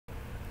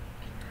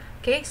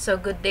Okay, so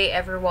good day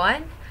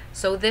everyone.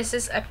 So this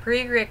is a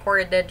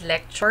pre-recorded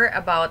lecture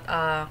about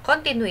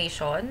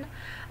continuation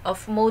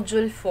of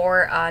Module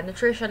 4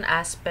 Nutrition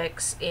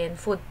Aspects in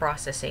Food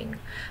Processing.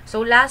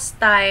 So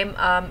last time,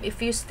 if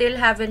you still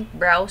haven't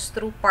browsed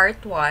through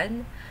Part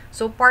 1,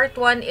 so Part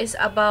 1 is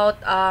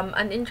about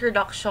an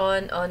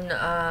introduction on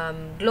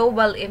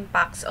global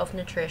impacts of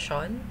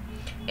nutrition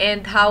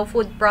and how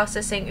food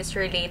processing is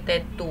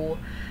related to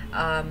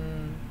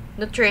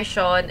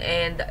nutrition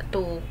and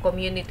to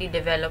community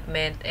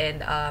development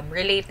and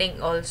relating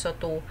also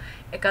to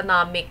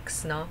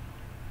economics, no?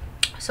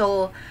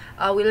 So,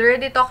 we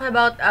already talked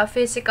about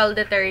physical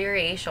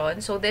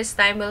deterioration. So, this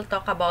time we'll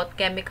talk about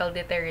chemical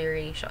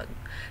deterioration.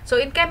 So,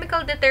 in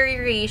chemical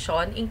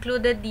deterioration,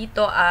 included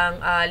dito ang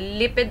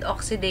lipid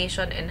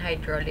oxidation and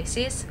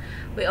hydrolysis.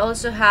 We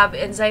also have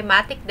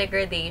enzymatic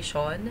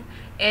degradation.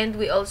 And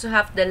we also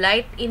have the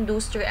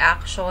light-induced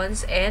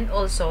reactions and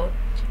also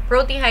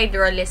protein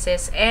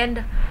hydrolysis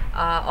and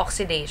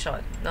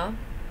oxidation, no?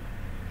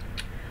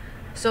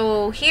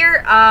 So,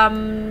 here,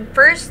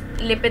 first,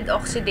 lipid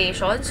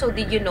oxidation. So,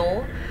 did you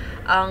know,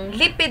 ang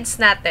lipids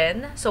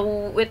natin,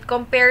 so,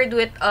 compared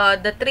with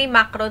the three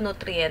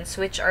macronutrients,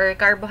 which are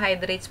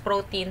carbohydrates,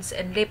 proteins,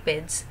 and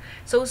lipids.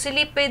 So, si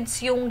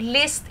lipids, yung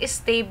least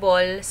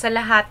stable sa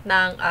lahat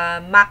ng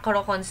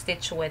macro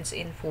constituents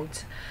in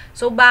foods.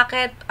 So,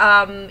 bakit?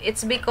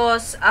 It's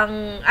because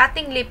ang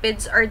ating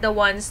lipids are the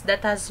ones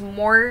that has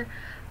more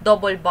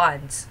double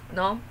bonds,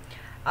 no?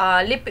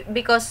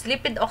 Because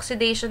lipid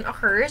oxidation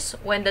occurs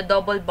when the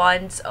double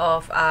bonds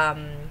of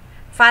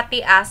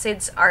fatty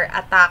acids are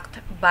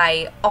attacked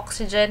by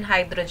oxygen,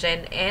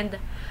 hydrogen,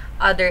 and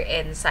other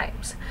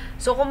enzymes.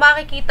 So, kung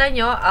makikita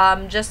nyo,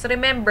 just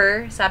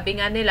remember, sabi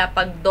nga nila,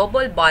 pag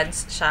double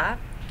bonds siya,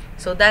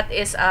 so that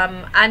is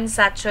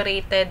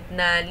unsaturated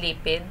na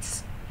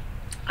lipids.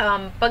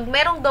 Pag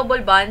merong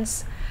double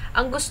bonds,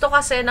 ang gusto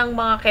kasi ng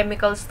mga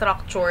chemical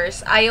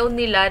structures, ayaw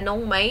nila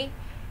nung may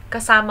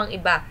kasamang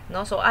iba,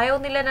 no? So,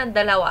 ayaw nila ng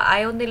dalawa,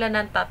 ayaw nila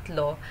ng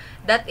tatlo.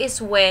 That is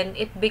when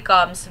it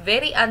becomes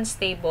very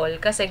unstable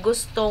kasi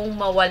gustong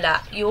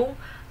mawala yung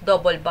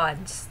double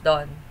bonds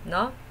doon,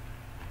 no?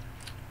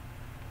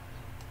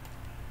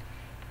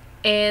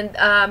 And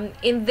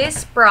in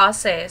this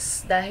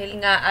process,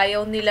 dahil nga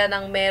ayaw nila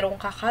ng merong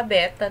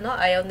kakabit, ano,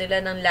 ayaw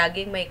nila ng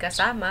laging may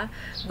kasama,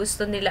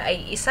 gusto nila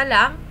ay isa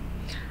lang,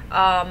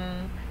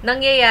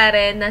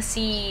 nangyayari na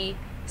si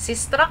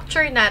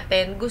structure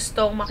natin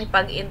gustong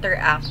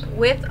makipag-interact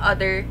with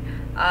other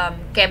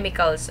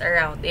chemicals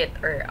around it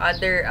or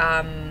other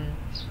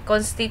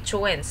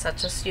constituents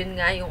such as yun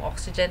nga yung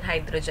oxygen,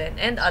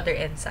 hydrogen, and other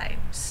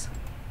enzymes.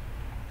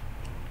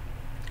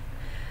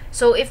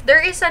 So, if there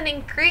is an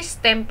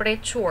increased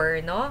temperature,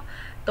 no,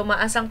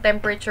 tumaas ang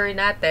temperature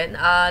natin,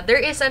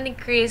 there is an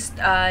increased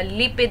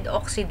lipid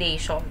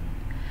oxidation.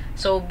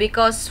 So,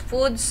 because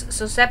foods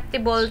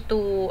susceptible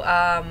to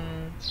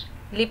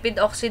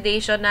lipid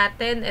oxidation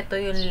natin, ito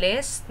yung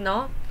list,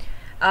 no?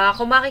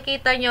 Kung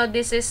makikita nyo,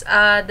 this is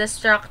the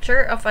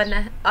structure of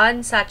an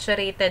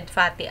unsaturated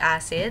fatty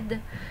acid.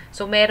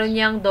 So, meron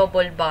niyang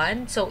double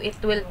bond. So, it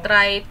will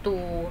try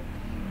to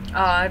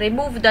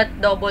remove that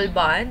double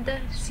bond.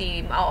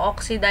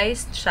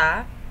 Ma-oxidized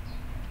siya.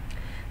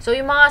 So,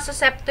 yung mga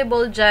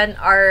susceptible dyan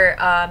are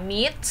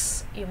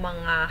meats, yung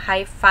mga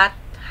high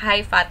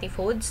fatty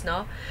foods,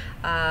 no?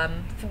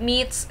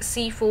 Meats,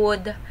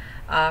 seafood,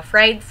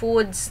 fried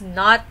foods,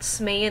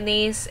 nuts,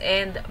 mayonnaise,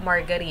 and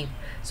margarine.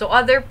 So,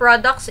 other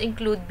products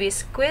include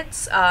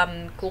biscuits,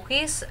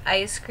 cookies,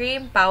 ice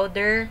cream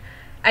powder,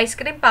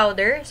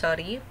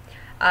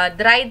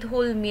 dried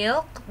whole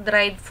milk,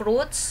 dried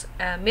fruits,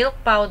 milk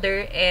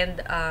powder,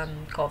 and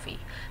coffee.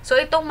 So,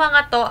 itong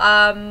mga to,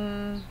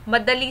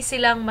 madali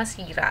silang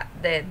masira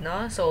din,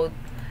 no? So,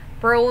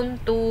 prone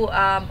to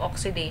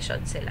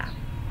oxidation sila.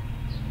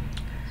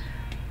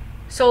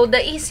 So,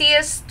 the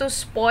easiest to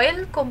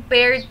spoil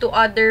compared to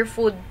other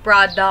food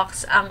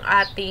products ang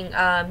ating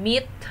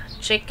meat,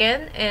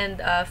 chicken, and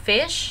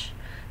fish.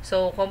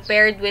 So,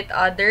 compared with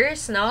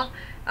others, no?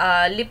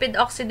 Lipid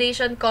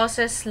oxidation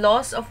causes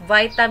loss of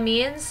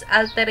vitamins,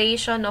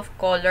 alteration of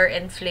color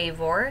and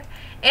flavor,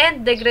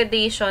 and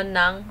degradation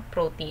ng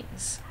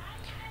proteins.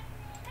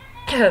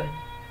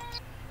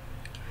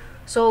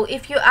 So,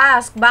 if you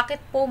ask, bakit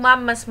po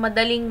ma'am mas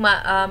madaling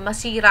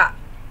masira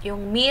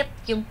yung meat,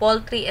 yung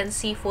poultry, and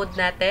seafood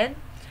natin?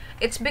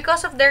 It's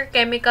because of their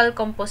chemical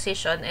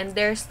composition and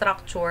their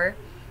structure.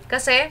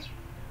 Kasi,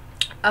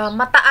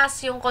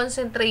 mataas yung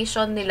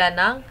concentration nila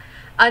ng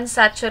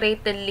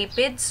unsaturated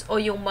lipids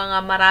o yung mga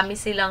marami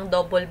silang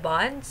double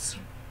bonds.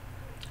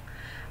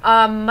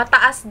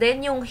 Mataas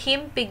din yung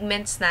heme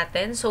pigments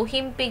natin. So,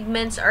 heme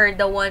pigments are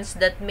the ones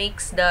that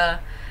makes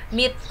the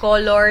meat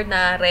color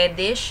na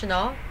reddish,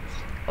 no?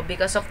 O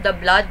because of the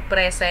blood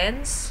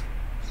presence.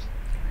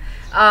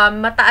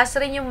 Mataas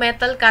rin yung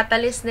metal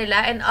catalyst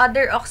nila and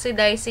other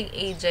oxidizing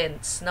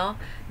agents, no,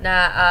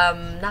 na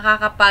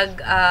nakakapag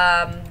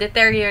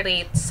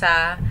deteriorate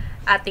sa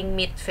ating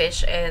meat,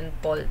 fish, and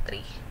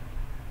poultry.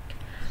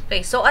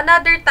 Okay, so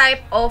another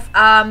type of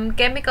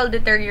chemical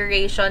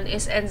deterioration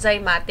is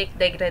enzymatic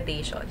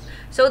degradation.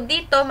 So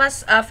dito,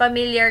 mas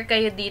familiar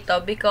kayo dito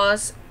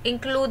because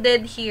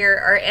included here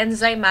are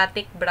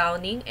enzymatic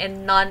browning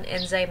and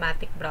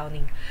non-enzymatic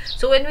browning.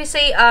 So when we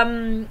say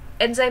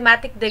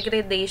enzymatic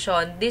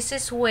degradation, this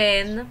is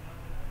when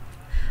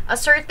a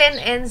certain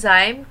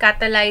enzyme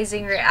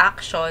catalyzing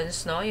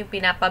reactions, no, yung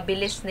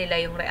pinapabilis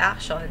nila yung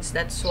reactions,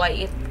 that's why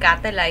it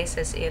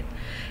catalyzes it.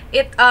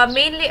 It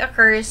mainly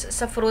occurs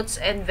sa fruits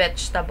and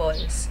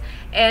vegetables.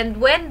 And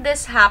when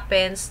this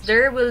happens,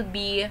 there will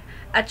be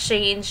a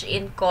change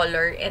in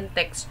color and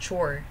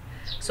texture.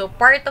 So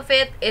part of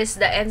it is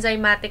the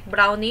enzymatic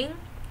browning.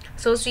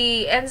 So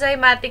si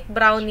enzymatic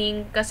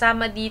browning,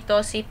 kasama dito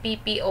si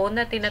PPO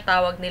na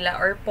tinatawag nila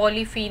or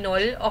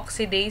polyphenol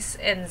oxidase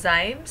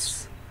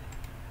enzymes.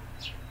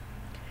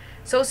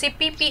 So si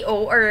PPO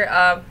or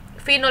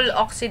phenol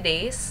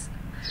oxidase,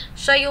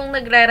 siya yung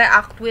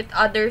nagre-react with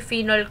other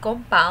phenol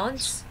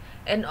compounds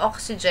and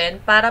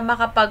oxygen para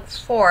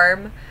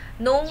makapag-form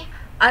nung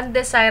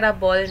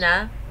undesirable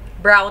na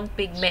brown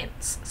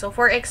pigments. So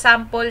for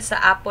example, sa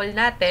apple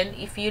natin,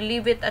 if you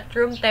leave it at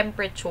room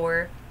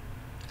temperature,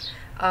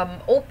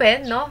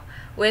 open, no,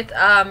 with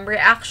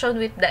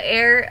reaction with the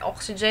air,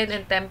 oxygen,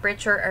 and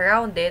temperature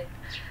around it,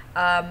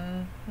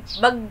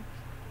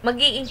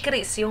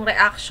 mag-i-increase yung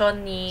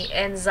reaction ni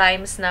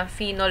enzymes na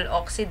phenol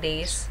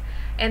oxidase,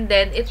 and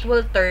then it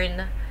will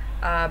turn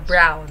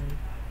brown.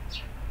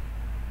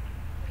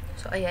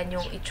 So ayan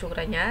yung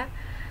itsura niya.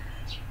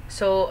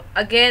 So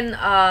again,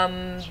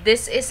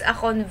 this is a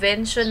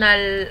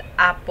conventional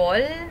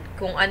apple,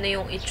 kung ano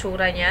yung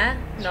itsura niya,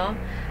 no?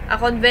 A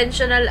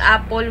conventional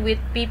apple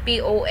with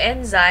PPO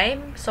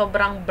enzyme,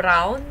 sobrang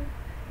brown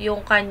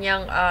yung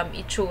kanyang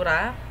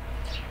itsura.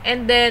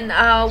 And then,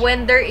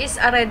 when there is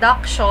a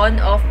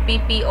reduction of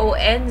PPO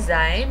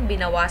enzyme,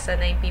 binawasan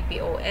na yung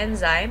PPO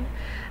enzyme,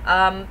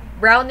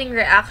 browning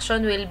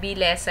reaction will be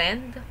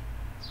lessened.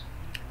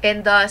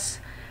 And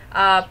thus,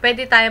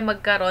 pwede tayo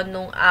magkaroon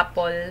ng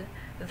apple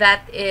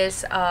that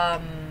is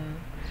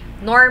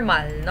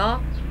normal,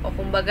 no? O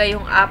kumbaga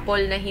yung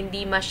apple na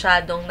hindi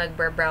masyadong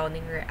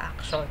nagbe-browning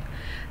reaction.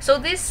 So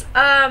this,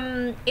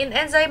 in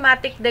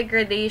enzymatic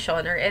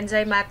degradation or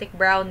enzymatic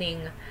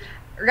browning,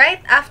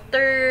 right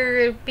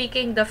after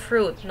picking the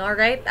fruit, no,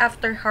 right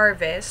after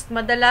harvest,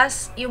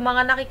 madalas yung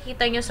mga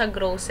nakikita nyo sa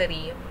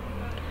grocery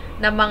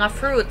na mga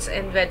fruits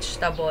and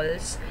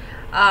vegetables,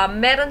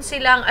 meron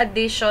silang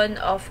addition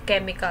of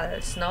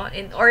chemicals, no,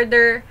 in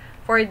order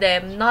for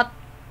them not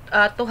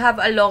to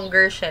have a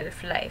longer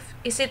shelf life.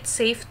 Is it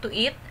safe to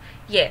eat?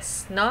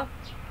 Yes, no?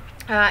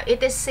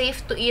 It is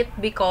safe to eat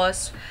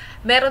because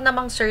meron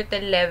namang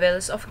certain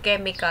levels of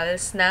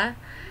chemicals na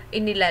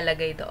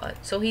inilalagay doon.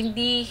 So,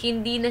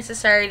 hindi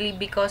necessarily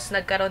because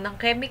nagkaroon ng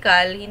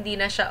chemical, hindi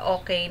na siya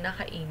okay na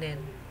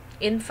kainin.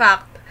 In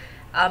fact,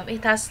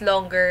 it has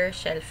longer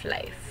shelf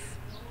life.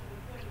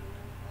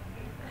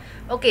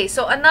 Okay,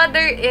 so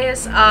another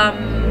is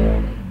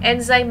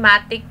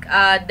enzymatic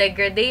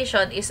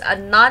degradation is a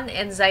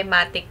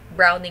non-enzymatic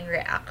browning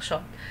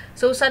reaction.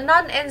 So, sa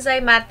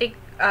non-enzymatic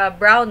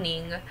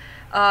browning,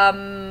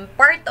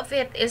 part of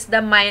it is the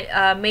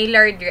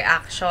Maillard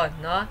reaction,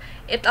 no?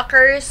 It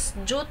occurs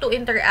due to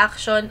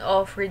interaction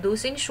of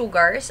reducing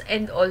sugars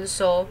and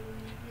also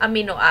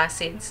amino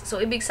acids.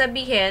 So, ibig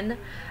sabihin,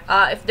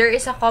 if there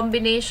is a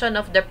combination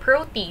of the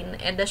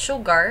protein and the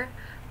sugar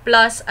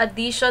plus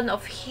addition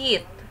of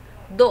heat,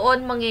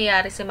 doon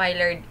mangyayari si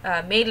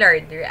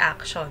Maillard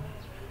reaction.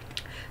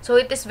 So,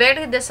 it is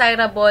very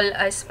desirable,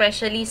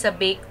 especially sa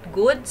baked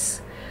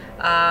goods,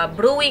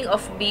 brewing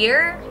of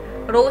beer,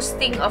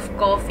 roasting of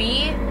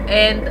coffee,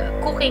 and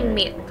cooking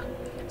meat.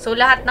 So,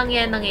 lahat ng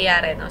yan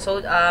nangyayari, no?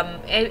 So,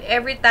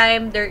 every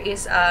time there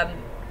is,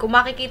 kung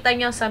makikita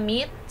nyo sa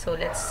meat, so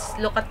let's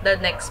look at the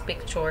next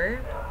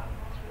picture.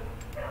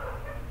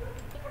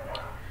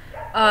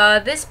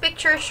 This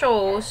picture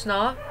shows,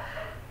 no,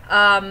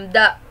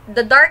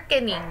 the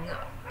darkening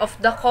of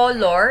the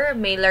color,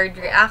 Maillard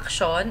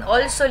reaction,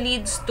 also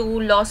leads to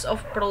loss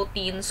of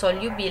protein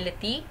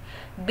solubility,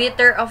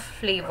 bitter of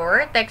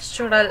flavor,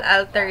 textural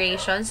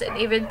alterations, and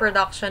even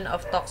production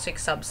of toxic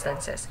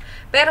substances.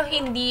 Pero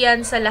hindi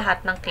yan sa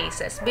lahat ng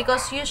cases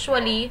because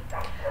usually,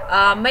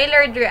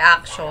 Maillard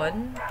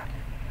reaction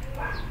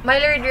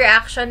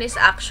is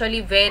actually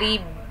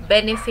very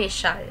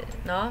beneficial,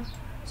 no?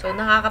 So,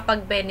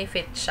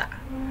 nakakapag-benefit siya.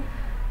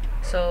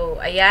 So,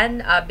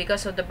 ayan,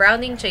 because of the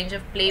browning, change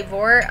of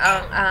flavor,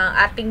 ang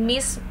ating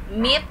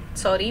meat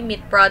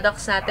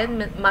products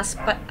natin, mas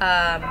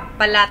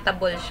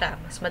palatable siya,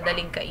 mas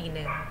madaling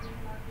kainin.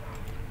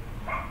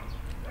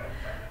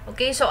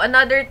 Okay, so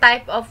another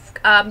type of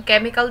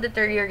chemical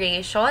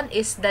deterioration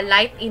is the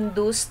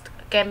light-induced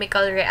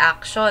chemical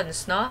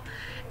reactions, no?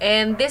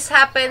 And this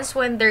happens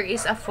when there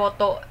is a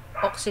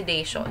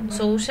photooxidation.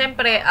 So,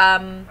 syempre,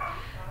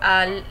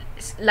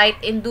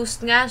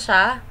 light-induced nga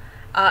siya,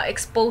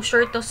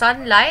 exposure to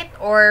sunlight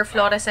or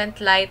fluorescent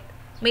light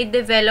may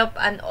develop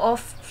an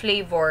off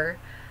flavor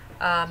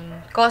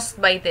caused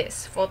by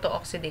this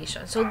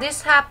photooxidation. So,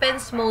 this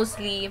happens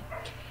mostly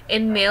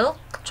in milk,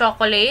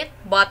 chocolate,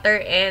 butter,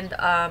 and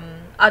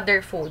other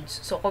foods.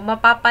 So, kung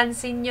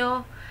mapapansin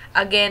nyo,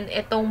 again,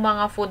 itong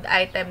mga food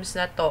items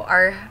na to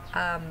are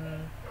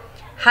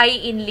high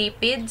in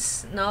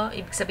lipids, no?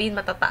 Ibig sabihin,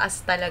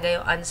 matataas talaga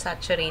yung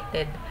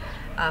unsaturated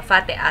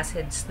fatty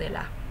acids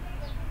nila.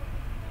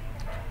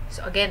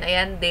 So, again,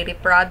 ayan, dairy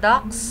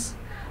products.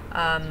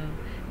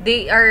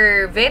 They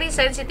are very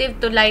sensitive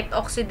to light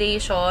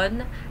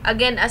oxidation.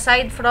 Again,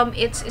 aside from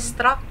its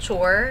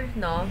structure,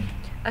 no?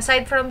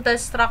 Aside from the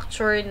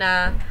structure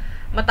na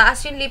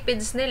mataas yung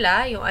lipids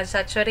nila, yung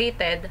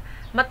unsaturated,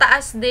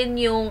 mataas din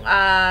yung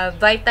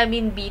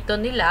vitamin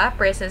B2 nila,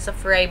 presence of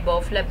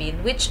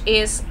riboflavin, which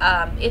is,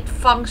 it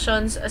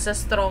functions as a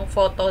strong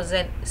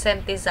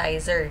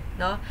photosynthesizer,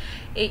 no?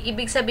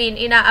 Ibig sabihin,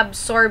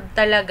 ina-absorb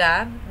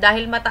talaga,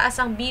 dahil mataas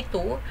ang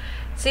B2,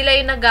 sila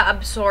yung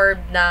nag-absorb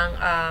ng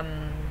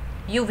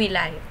UV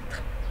light.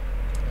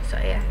 So,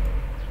 ayan.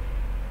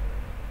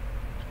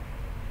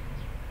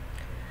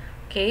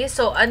 Okay,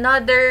 so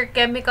another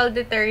chemical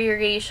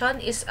deterioration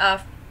is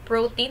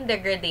protein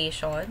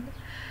degradation.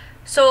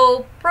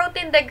 So,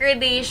 protein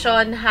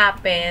degradation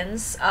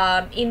happens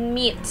in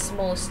meats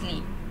mostly.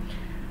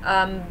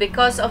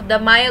 Because of the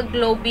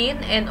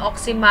myoglobin and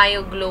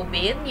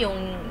oxymyoglobin,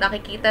 yung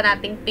nakikita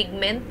nating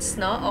pigments,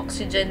 no,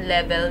 oxygen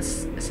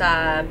levels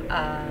sa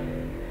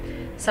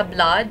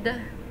blood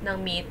ng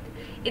meat,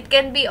 it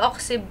can be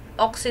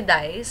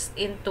oxidized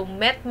into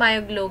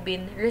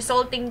methmyoglobin,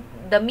 resulting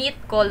the meat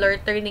color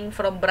turning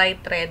from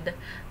bright red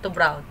to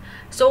brown.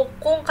 So,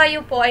 kung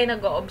kayo po ay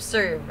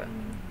nag-observe,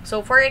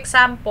 so for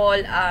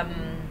example,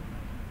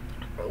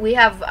 we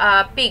have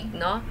pig,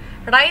 no?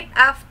 Right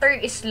after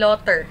the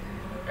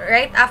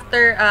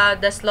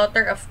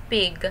slaughter of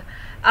pig,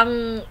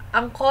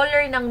 ang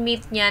color ng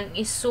meat niyan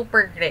is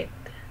super red.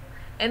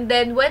 And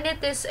then, when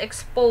it is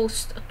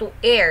exposed to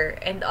air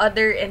and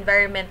other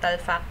environmental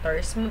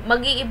factors,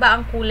 mag-iiba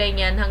ang kulay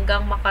niyan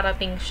hanggang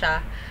makarating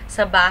siya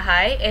sa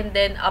bahay and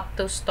then up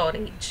to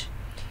storage.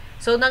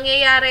 So,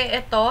 nangyayari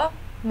ito,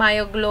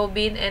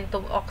 myoglobin and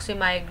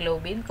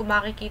oxymyoglobin. Kung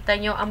makikita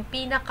nyo, ang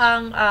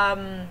pinakang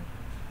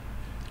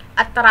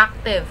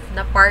attractive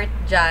na part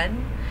dyan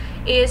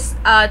is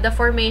the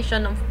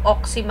formation of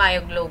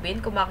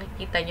oxymyoglobin. Kung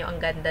makikita nyo, ang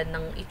ganda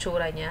ng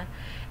itsura niya.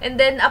 And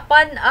then,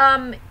 upon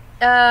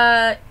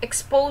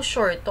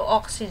exposure to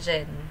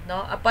oxygen,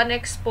 no? Upon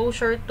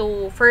exposure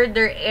to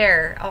further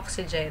air,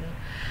 oxygen,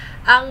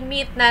 ang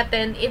meat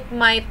natin, it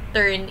might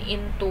turn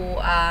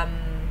into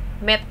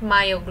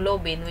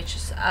methmyoglobin, which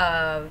is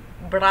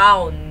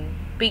brown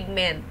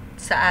pigment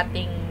sa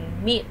ating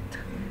meat,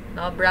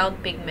 no?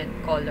 Brown pigment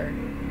color.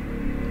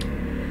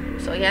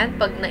 So, yan,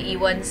 pag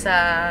naiwan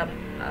sa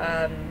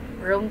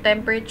room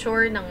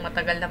temperature ng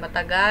matagal na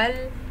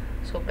matagal,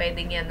 so,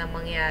 pwedeng yan na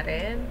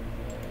mangyari.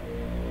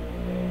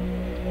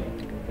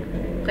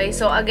 Okay,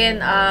 so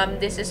again,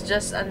 this is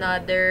just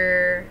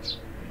another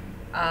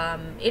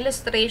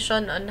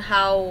illustration on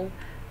how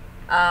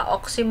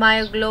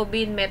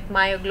oxymyoglobin,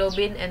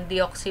 methmyoglobin, and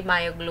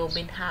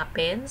deoxymyoglobin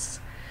happens.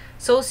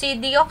 So, si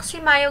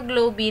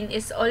deoxymyoglobin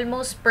is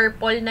almost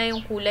purple na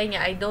yung kulay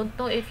niya. I don't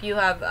know if you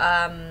have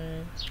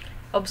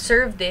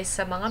observed this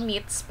sa mga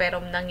meats,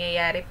 pero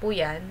nangyayari po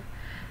yan.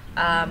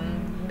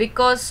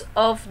 Because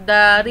of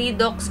the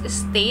redox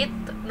state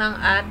ng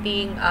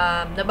ating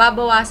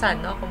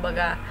nababawasan, no?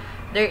 Kumbaga,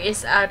 there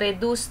is a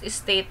reduced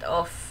state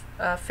of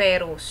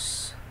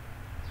ferrous.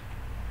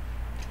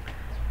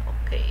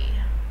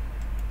 Okay.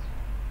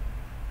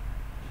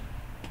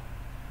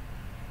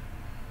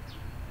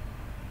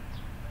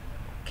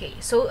 Okay.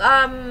 So,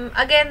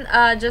 again,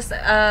 just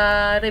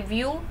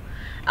review.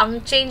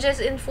 Ang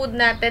changes in food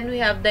natin, we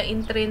have the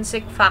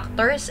intrinsic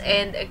factors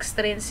and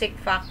extrinsic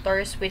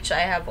factors, which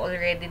I have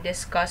already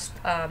discussed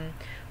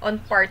on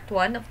part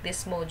 1 of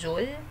this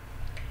module.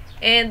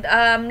 And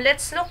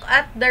let's look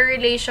at the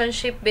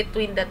relationship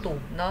between the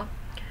two, no?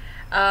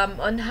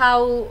 On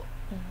how,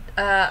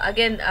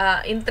 again,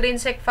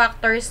 intrinsic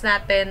factors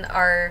natin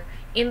are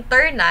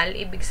internal,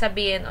 ibig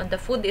sabihin on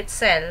the food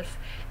itself,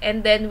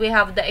 and then we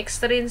have the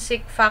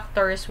extrinsic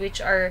factors,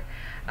 which are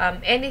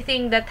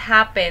anything that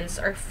happens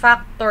or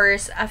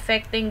factors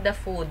affecting the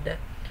food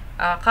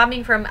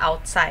coming from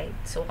outside.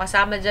 So,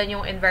 kasama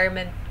dyan yung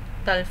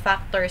environmental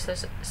factors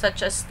such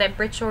as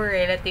temperature,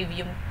 relative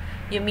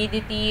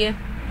humidity,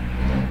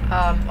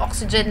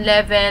 oxygen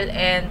level,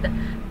 and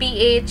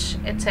pH,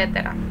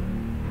 etc.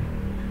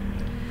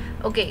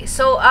 Okay,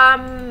 so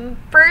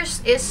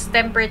first is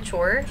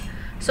temperature.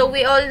 So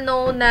we all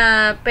know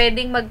na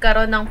pwedeng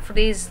magkaroon ng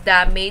freeze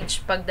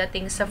damage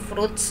pagdating sa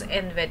fruits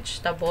and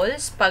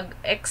vegetables pag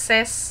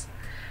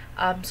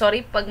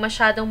pag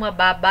masyadong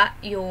mababa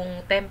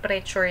yung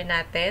temperature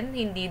natin,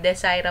 hindi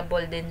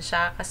desirable din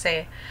siya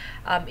kasi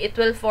it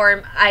will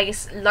form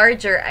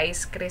larger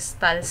ice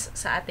crystals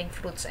sa ating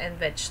fruits and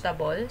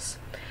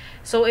vegetables.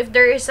 So, if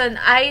there is an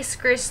ice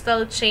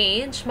crystal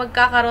change,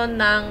 magkakaroon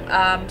ng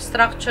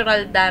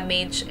structural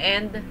damage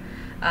and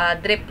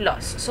drip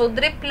loss. So,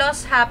 drip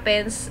loss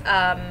happens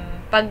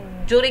pag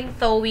during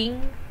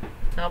thawing,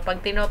 no,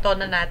 pag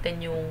tinotono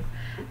natin yung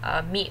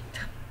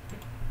meat.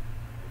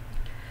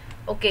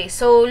 Okay,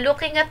 so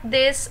looking at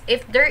this,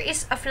 if there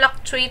is a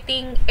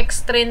fluctuating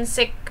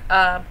extrinsic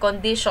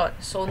condition,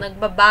 so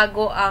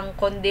nagbabago ang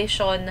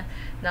condition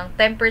ng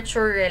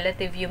temperature,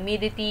 relative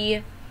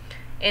humidity,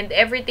 and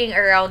everything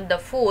around the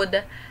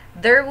food,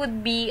 there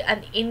would be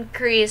an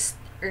increased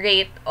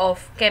rate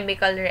of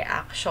chemical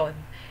reaction.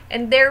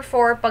 And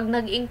therefore, pag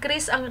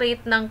nag-increase ang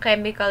rate ng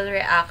chemical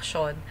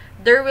reaction,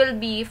 there will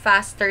be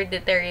faster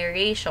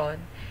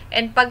deterioration.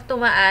 And pag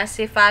tumaas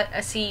si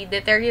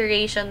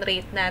deterioration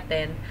rate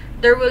natin,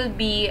 there will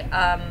be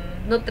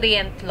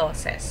nutrient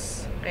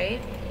losses. Okay?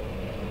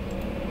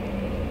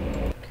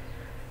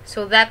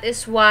 So that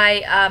is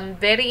why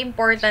very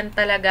important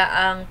talaga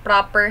ang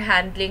proper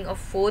handling of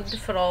food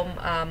from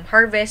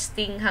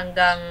harvesting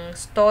hanggang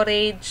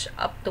storage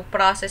up to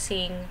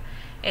processing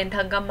and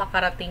hanggang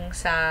makarating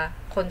sa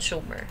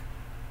consumer.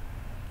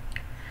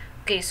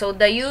 Okay, so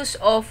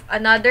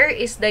another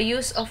is the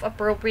use of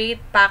appropriate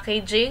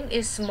packaging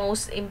is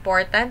most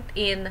important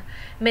in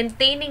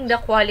maintaining the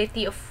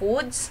quality of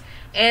foods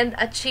and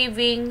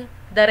achieving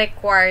the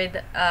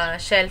required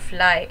shelf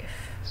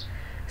life.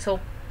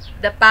 So,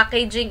 the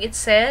packaging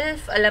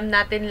itself, alam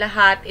natin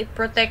lahat, it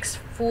protects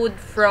food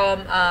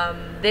from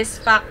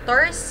these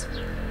factors.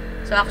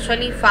 So,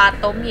 actually,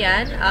 FATOM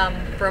yan.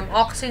 From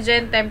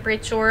oxygen,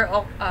 temperature,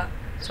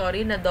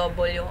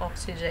 na-double yung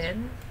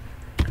oxygen.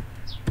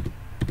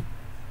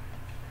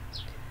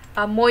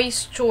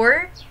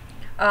 Moisture,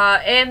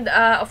 and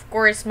of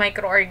course,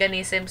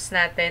 microorganisms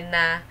natin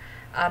na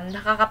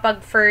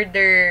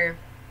nakakapag-further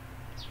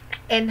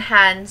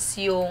enhance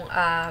yung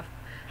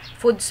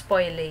food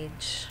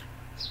spoilage.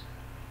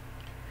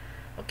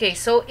 Okay,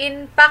 so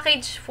in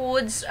packaged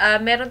foods,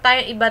 meron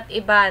tayong iba't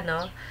iba,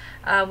 no?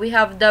 We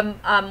have the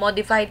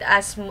modified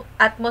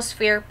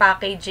atmosphere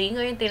packaging,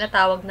 o yung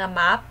tinatawag na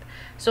MAP.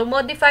 So,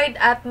 modified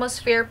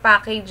atmosphere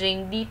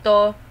packaging,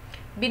 dito,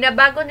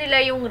 binabago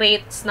nila yung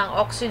rates ng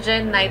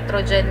oxygen,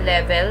 nitrogen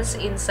levels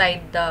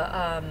inside the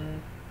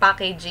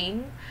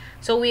packaging.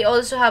 So, we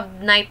also have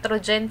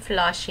nitrogen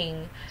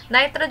flushing.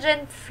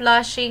 Nitrogen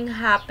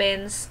flushing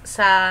happens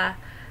sa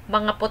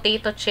mga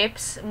potato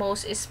chips,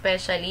 most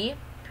especially.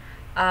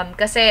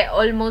 Kasi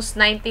almost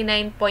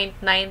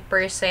 99.9%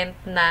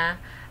 na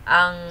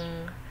ang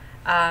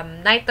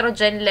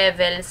nitrogen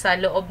level sa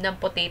loob ng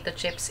potato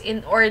chips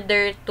in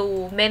order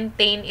to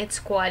maintain its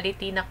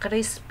quality na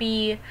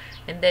crispy,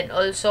 and then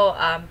also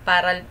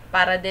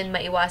para din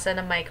maiwasan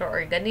ng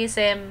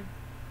microorganism.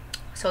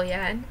 So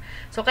yan.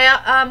 So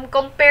kaya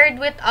compared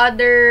with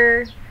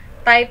other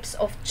types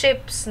of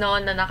chips, no,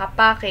 na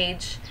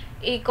nakapackage,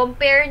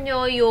 i-compare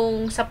nyo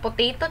yung sa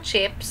potato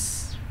chips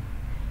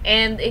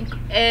and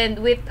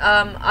with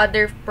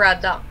other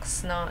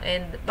products, no,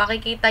 and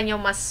makikita nyo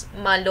mas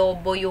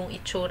malobo yung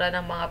itsura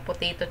ng mga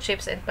potato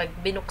chips, and pag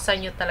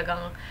binuksan nyo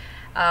talagang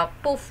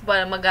poof,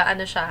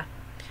 mag-ano siya,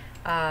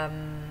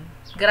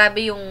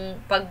 grabe yung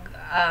pag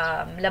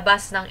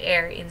labas ng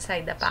air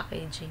inside the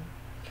packaging.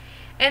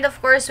 And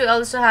of course, we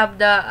also have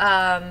the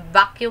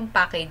vacuum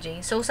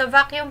packaging. So sa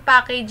vacuum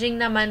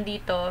packaging naman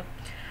dito,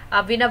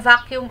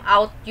 bina-vacuum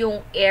out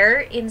yung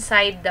air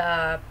inside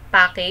the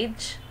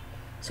package.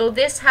 So,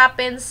 this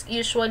happens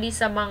usually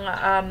sa mga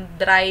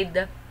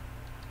dried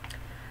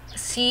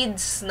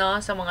seeds, no?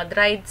 Sa mga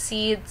dried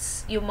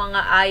seeds, yung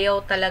mga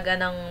ayaw talaga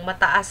ng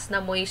mataas na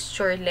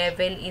moisture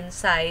level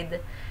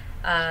inside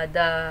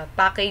the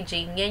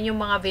packaging. Yan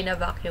yung mga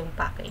bina-vacuum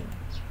packing.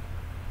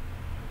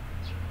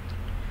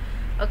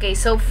 Okay,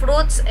 so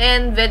fruits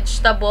and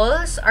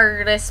vegetables are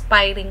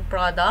respiring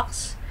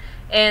products.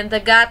 And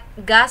the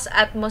gas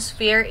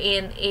atmosphere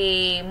in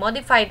a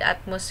modified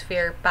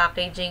atmosphere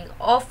packaging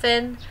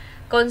often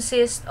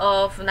consists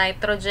of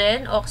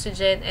nitrogen,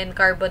 oxygen, and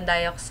carbon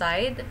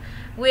dioxide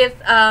with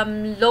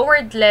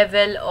lowered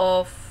level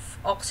of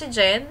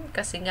oxygen,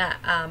 kasi nga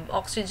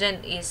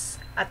oxygen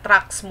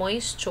attracts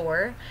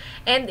moisture,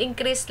 and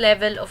increased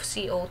level of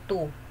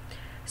CO2.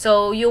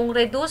 So, yung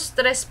reduced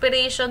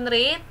respiration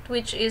rate,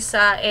 which is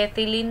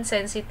ethylene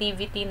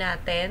sensitivity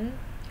natin.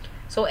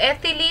 So,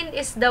 ethylene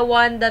is the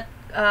one that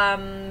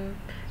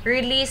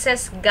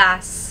releases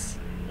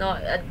gas, no?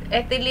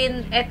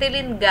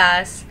 Ethylene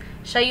gas,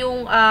 siya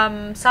yung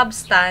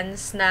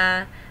substance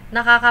na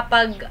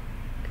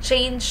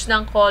nakakapag-change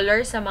ng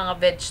color sa mga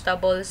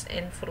vegetables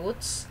and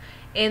fruits,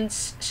 and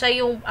siya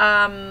yung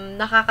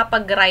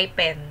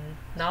nakakapag-ripen,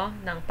 no,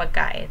 ng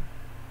pagkain.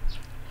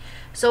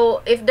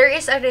 So, if there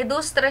is a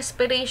reduced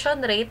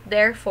respiration rate,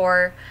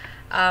 therefore,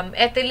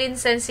 ethylene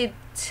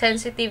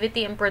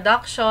sensitivity in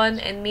production,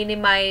 and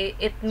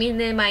it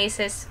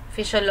minimizes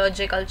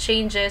physiological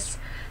changes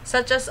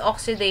such as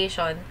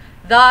oxidation,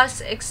 thus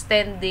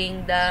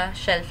extending the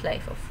shelf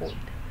life of food.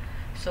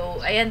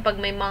 So, ayan, pag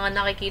may mga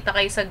nakikita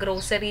kayo sa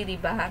grocery, di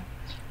ba?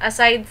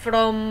 Aside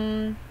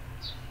from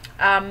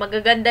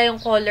magaganda yung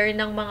color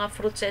ng mga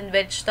fruits and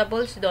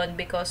vegetables doon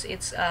because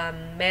it's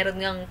meron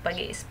ngang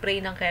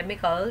pag-i-spray ng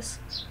chemicals,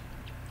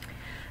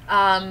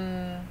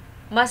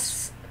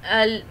 mas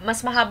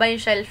mas mahaba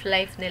yung shelf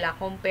life nila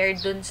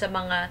compared dun sa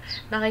mga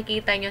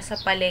nakikita nyo sa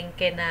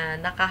palengke na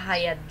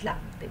nakahayad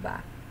lang,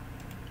 diba?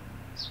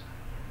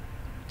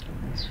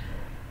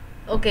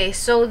 Okay,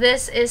 so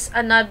this is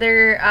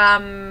another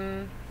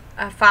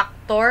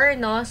factor,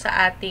 no,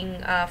 sa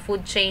ating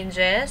food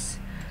changes,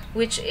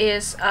 which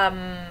is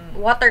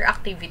water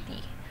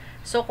activity.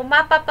 So, kung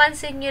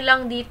mapapansin nyo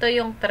lang dito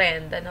yung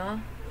trend,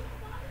 ano,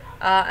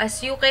 as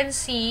you can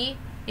see,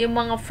 yung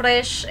mga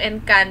fresh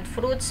and canned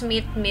fruits,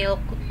 meat,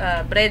 milk,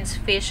 breads,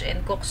 fish,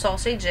 and cooked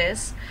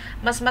sausages,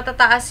 mas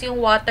matataas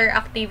yung water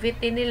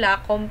activity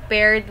nila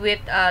compared with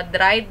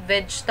dried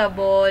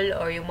vegetable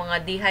or yung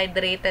mga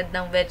dehydrated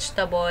ng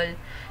vegetable,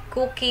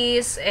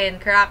 cookies, and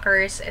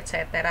crackers,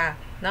 etc.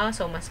 No?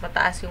 So, mas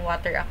mataas yung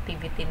water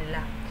activity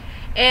nila.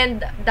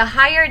 And the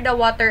higher the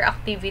water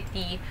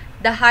activity,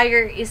 the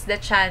higher is the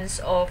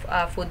chance of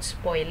food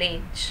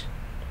spoilage.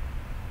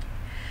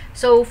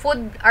 So,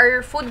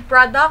 our food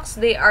products,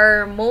 they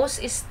are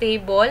most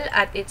stable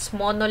at its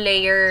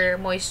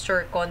monolayer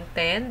moisture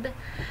content.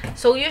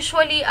 So,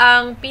 usually,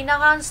 ang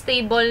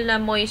pinaka-stable na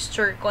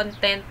moisture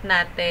content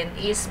natin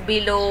is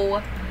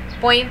below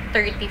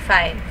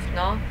 0.35,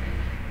 no?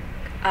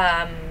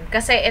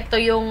 Kasi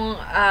ito yung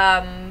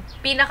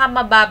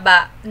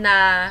pinakamababa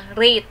na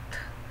rate,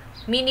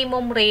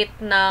 minimum rate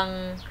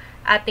ng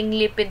ating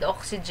lipid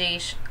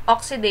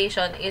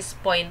oxidation is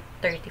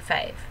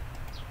 0.35.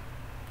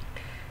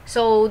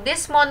 So,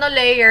 this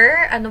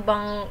monolayer, ano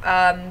bang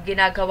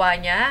ginagawa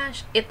niya?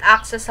 It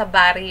acts as a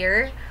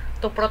barrier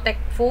to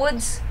protect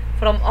foods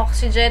from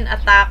oxygen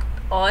attack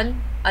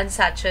on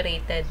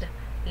unsaturated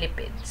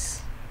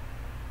lipids.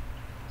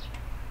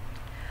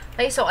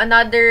 Okay, so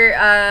another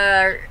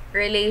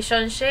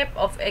relationship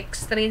of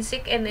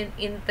extrinsic and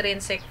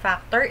intrinsic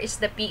factor is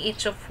the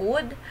pH of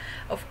food.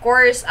 Of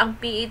course, ang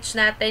pH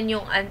natin,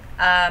 yung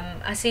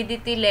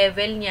acidity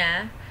level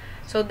niya.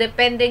 So,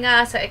 depende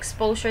nga sa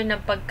exposure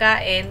ng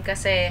pagkain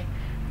kasi,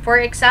 for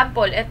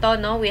example, ito,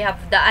 no, we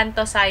have the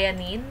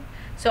anthocyanin.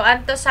 So,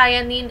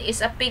 anthocyanin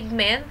is a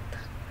pigment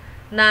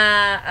na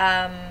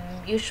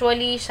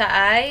usually siya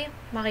ay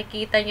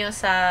makikita nyo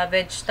sa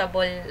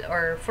vegetable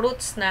or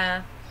fruits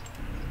na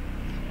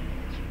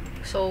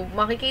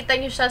makikita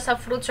nyo siya sa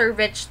fruits or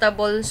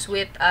vegetables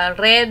with a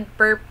red,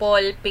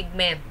 purple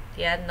pigment.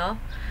 Yan,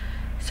 no?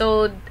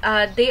 So,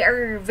 they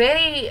are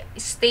very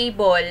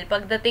stable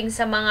pagdating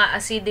sa mga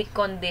acidic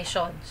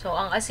condition. So,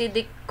 ang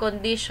acidic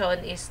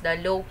condition is the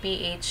low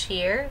pH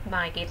here.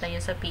 Makikita nyo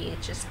sa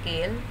pH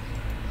scale.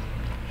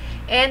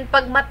 And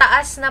pag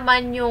mataas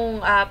naman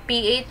yung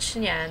pH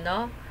niya,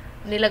 no,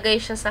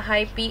 nilagay siya sa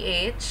high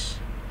pH,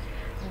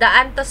 the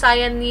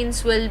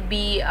anthocyanins will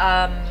be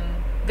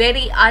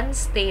very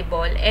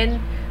unstable and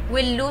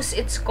will lose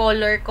its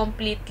color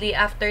completely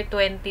after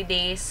 20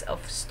 days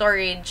of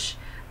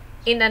storage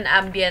in an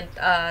ambient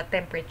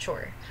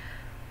temperature.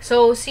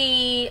 So,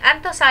 si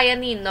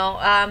anthocyanin, no,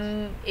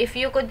 if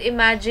you could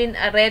imagine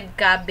a red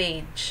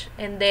cabbage,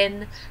 and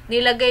then,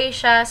 nilagay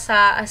siya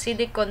sa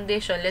acidic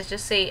condition, let's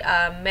just say,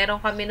 meron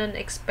kami nun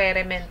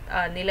experiment,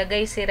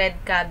 nilagay si red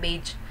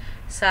cabbage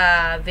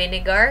sa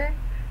vinegar,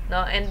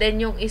 no, and then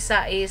yung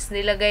isa is,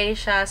 nilagay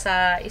siya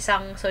sa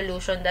isang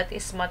solution that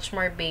is much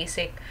more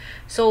basic.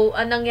 So,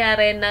 anong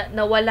nangyari,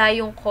 nawala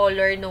yung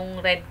color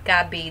nung red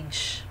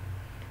cabbage,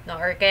 no,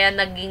 or kaya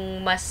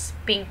naging mas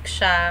pink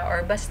siya,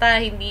 or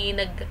basta hindi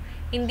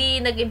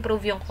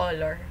nag-improve yung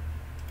color.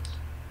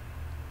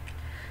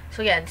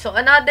 So, yan. So,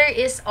 another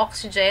is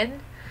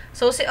oxygen.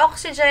 So, si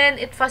oxygen,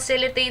 it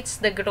facilitates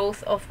the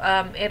growth of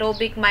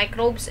aerobic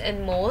microbes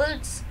and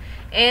molds,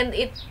 and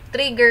it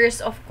triggers,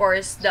 of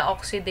course, the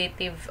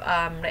oxidative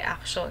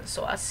reaction.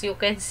 So, as you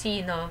can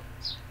see, no,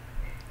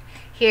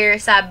 here,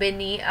 sabi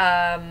ni,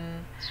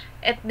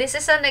 this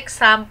is an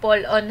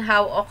example on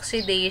how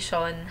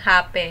oxidation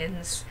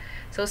happens.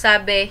 So,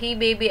 sabi, hey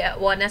baby,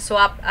 wanna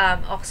swap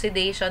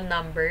oxidation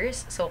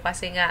numbers. So,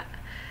 kasi nga,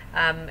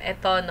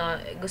 ito,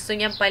 no, gusto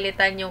niyang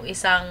palitan yung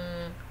isang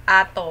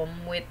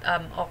atom with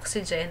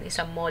oxygen,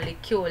 isang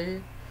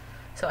molecule.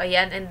 So,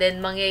 ayan, and then,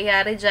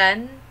 mangyayari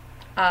dyan,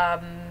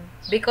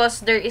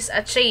 because there is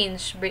a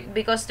change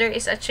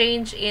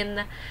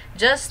in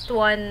just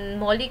one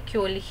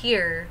molecule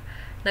here,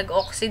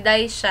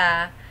 nag-oxidize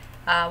siya,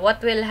 what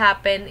will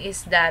happen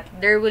is that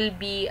there will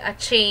be a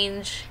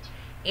change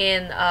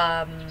in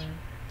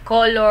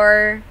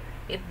color,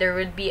 there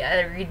will be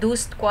a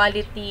reduced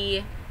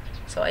quality.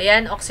 So,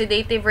 ayan,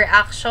 oxidative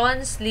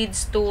reactions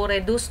leads to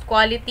reduced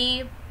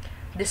quality,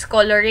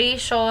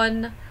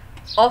 discoloration,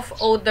 off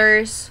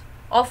odors,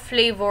 off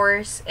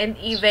flavors, and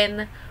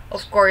even,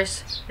 of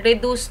course,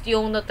 reduced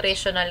yung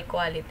nutritional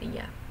quality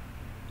niya.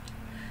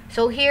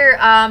 So, here,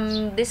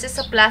 this is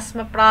a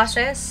plasma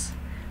process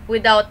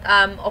without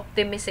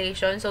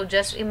optimization. So,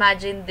 just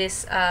imagine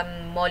this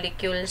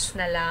molecules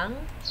na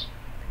lang,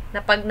 na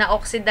pag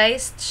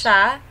na-oxidized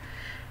siya,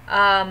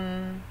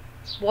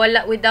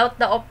 without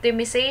the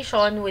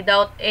optimization,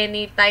 without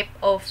any type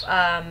of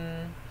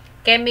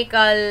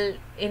chemical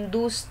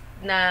induced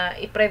na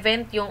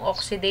i-prevent yung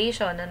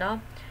oxidation,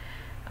 ano?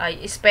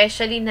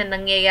 especially na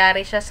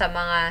nangyayari siya sa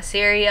mga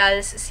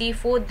cereals,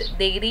 seafood,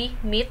 dairy,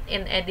 meat,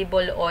 and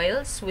edible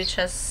oils, which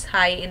has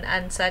high in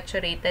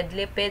unsaturated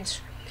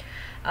lipids.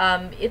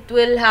 It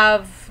will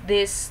have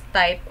this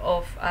type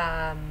of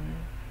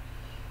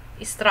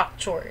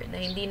structure na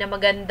hindi na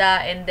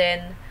maganda, and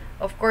then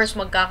of course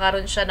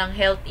magkakaroon siya ng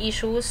health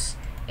issues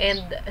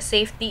and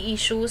safety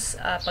issues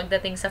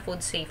pagdating sa food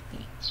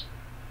safety.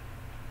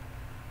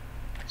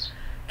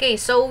 Okay,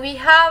 so we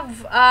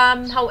have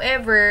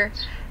however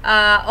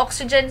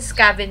oxygen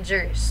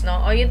scavengers,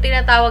 no? O yung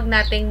tinatawag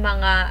nating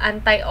mga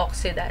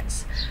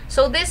antioxidants.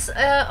 So this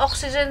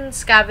oxygen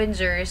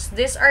scavengers,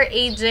 these are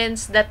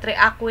agents that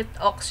react with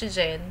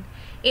oxygen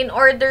in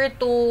order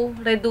to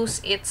reduce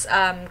its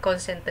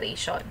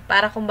concentration.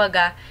 Para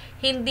kumbaga,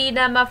 hindi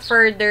na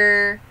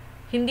further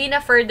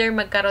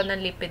magkaroon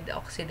ng lipid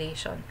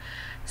oxidation.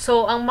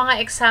 So, ang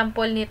mga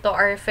example nito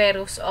are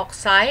ferrous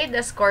oxide,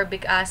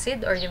 ascorbic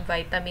acid, or yung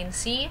vitamin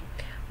C.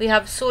 We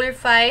have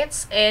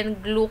sulfites and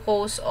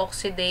glucose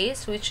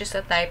oxidase, which is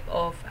a type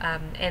of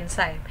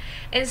enzyme.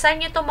 And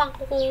saan nyo ito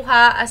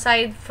makukuha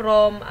aside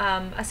from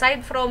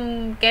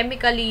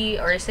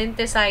chemically or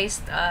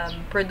synthesized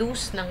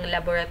produced ng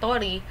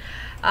laboratory?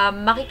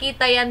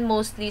 Makikita yan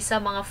mostly sa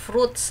mga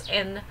fruits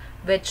and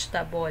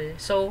vegetable.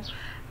 So,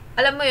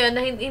 alam mo yun,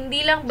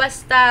 hindi lang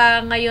basta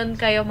ngayon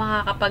kayo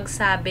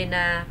makakapagsabi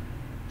na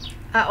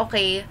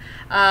okay,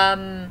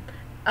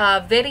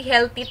 very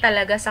healthy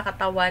talaga sa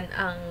katawan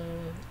ang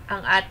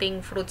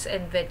ating fruits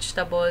and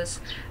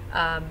vegetables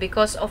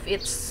because of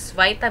its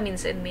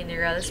vitamins and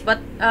minerals, but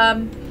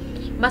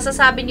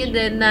masasabi nyo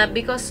din na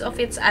because of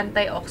its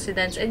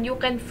antioxidants, and you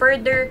can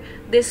further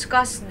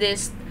discuss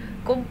this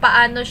kung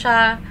paano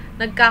siya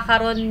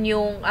nagkakaroon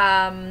yung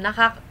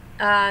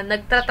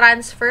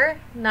nagtra-transfer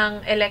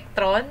ng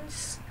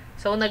electrons.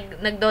 So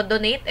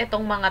nagdo-donate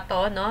itong mga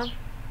to, no?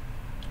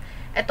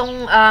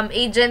 Itong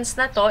agents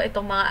na to,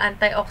 itong mga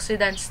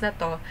antioxidants na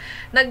to,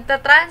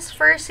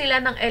 nagta-transfer sila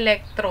ng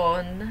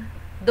electron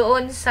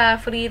doon sa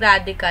free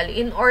radical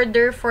in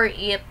order for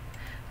it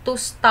to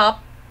stop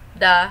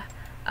the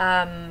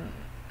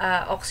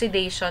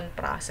oxidation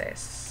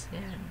process.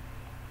 Yan.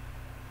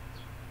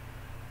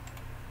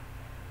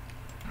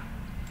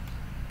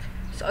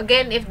 So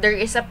again, if there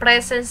is a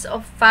presence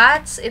of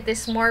fats, it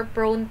is more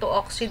prone to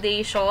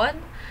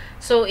oxidation.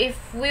 So,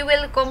 if we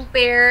will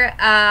compare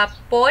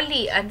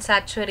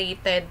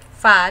polyunsaturated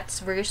fats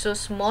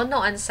versus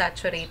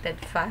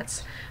monounsaturated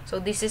fats,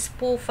 so this is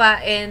PUFA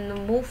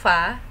and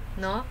MUFA,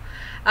 no?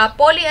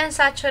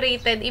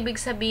 Polyunsaturated, ibig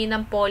sabihin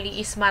ng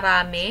poly is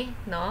marami,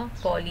 no?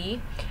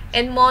 Poly.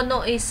 And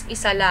mono is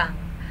isa lang.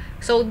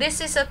 So,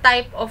 this is a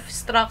type of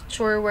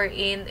structure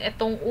wherein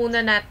itong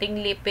una nating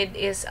lipid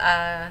is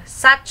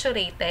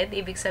saturated,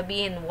 ibig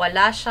sabihin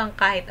wala siyang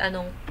kahit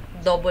anong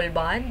double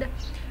bond.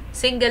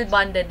 Single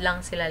bonded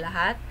lang sila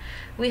lahat.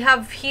 We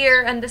have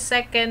here, and the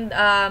second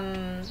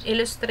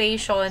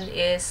illustration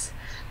is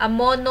a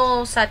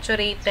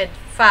monosaturated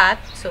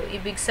fat. So,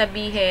 ibig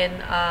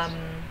sabihin,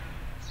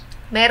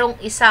 merong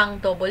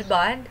isang double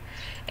bond.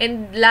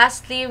 And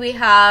lastly, we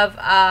have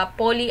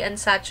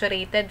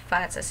polyunsaturated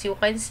fats. As you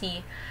can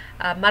see,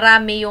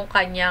 marami yung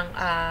kanyang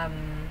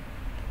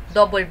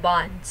double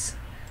bonds.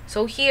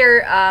 So,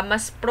 here,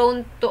 mas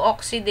prone to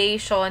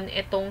oxidation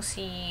itong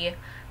si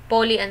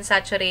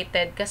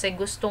polyunsaturated kasi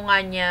gusto nga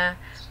niya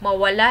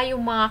mawala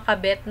yung mga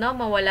kabit, no?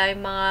 Mawala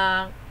yung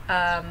mga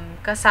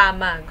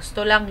kasama.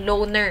 Gusto lang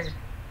loner.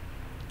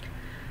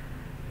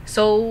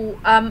 So,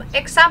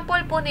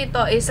 example po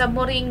nito is a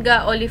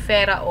Moringa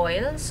oleifera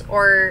oils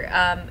or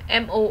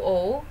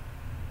MOO.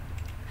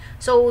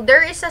 So,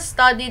 there is a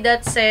study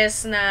that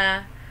says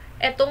na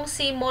etong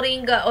si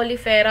Moringa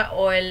oleifera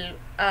oil,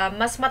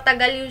 mas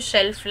matagal yung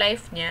shelf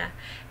life niya.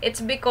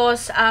 It's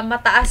because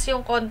mataas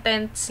yung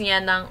contents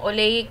niya ng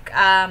oleic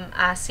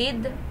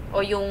acid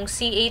o yung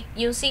C8.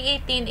 Yung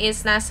C18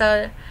 is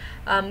nasa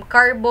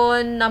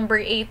carbon number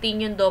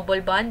 18 yung double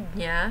bond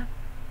niya.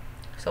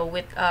 So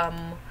with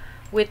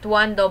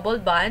one double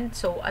bond,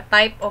 so a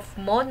type of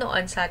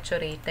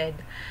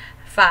monounsaturated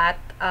fat.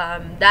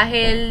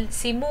 Dahil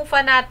si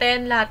MUFA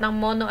natin, lahat ng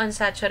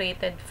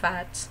monounsaturated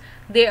fats,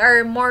 they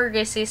are more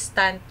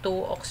resistant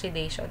to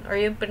oxidation or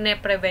yung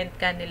pre-prevent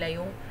ka nila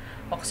yung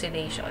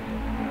oxidation.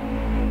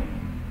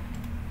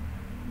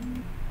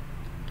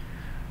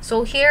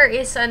 So here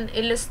is an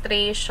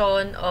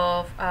illustration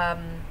of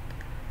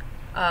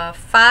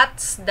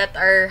fats that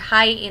are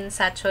high in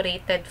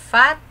saturated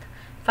fat,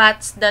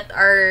 fats that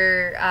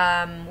are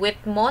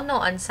with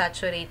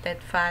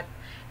monounsaturated fat,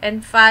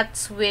 and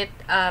fats with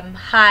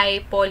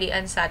high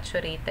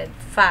polyunsaturated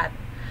fat.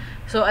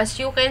 So as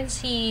you can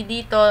see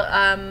dito,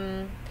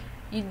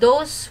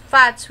 those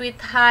fats with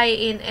high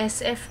in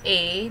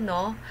SFA,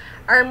 no,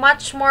 are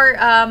much more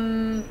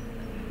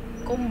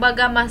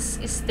kumbaga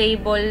mas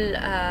stable,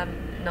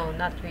 no,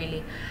 not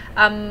really.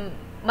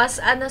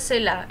 Mas ano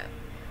sila,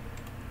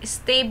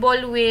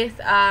 stable with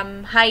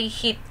high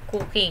heat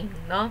cooking,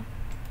 no?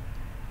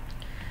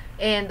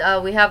 And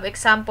we have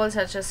examples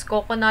such as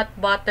coconut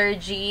butter,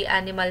 ghee,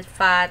 animal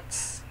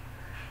fats,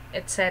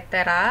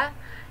 etc.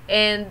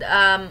 And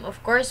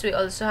of course, we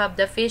also have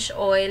the fish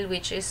oil,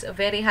 which is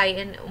very high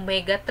in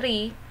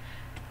omega-3.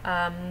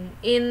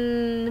 In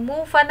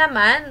MUFA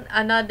naman,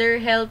 another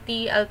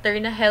healthy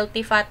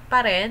fat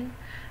pa rin.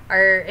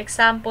 Our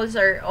examples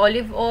are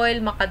olive oil,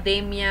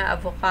 macadamia,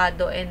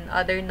 avocado, and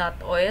other nut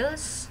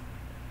oils.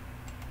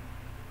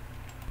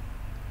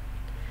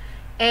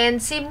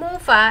 And si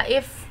MUFA,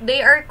 if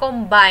they are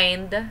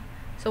combined,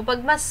 so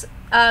pag mas,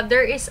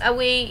 there is a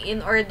way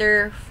in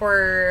order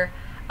for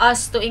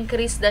us to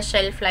increase the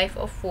shelf life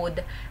of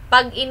food.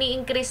 Pag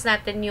ini-increase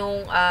natin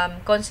yung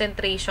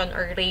concentration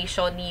or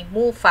ratio ni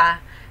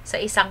MUFA sa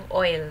isang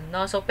oil,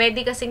 no? So,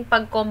 pwede kasing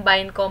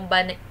pag-combine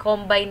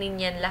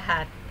yan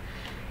lahat.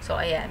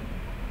 So, ayan.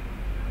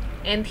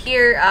 And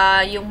here,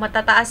 yung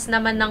matataas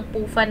naman ng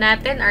PUFA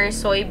natin are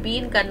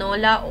soybean,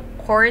 canola,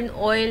 corn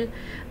oil,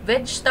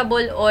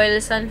 vegetable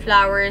oil,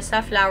 sunflower,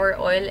 safflower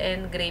oil,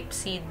 and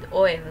grapeseed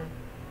oil.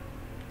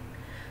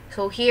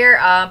 So, here,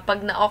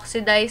 pag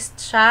na-oxidized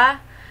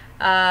siya,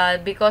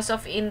 because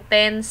of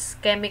intense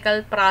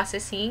chemical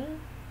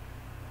processing,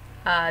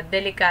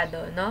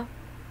 delikado, no?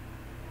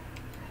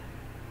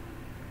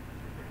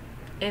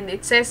 And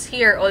it says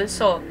here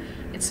also,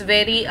 it's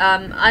very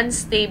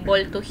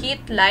unstable to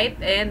heat,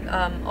 light, and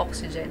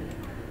oxygen.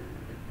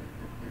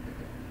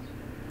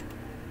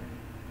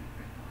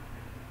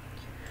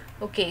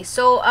 Okay,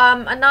 so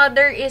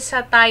another is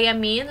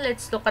thiamine.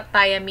 Let's look at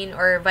thiamine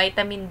or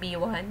vitamin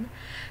B1.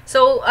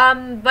 So,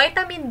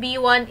 vitamin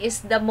B1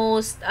 is the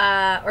most,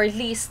 or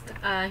least,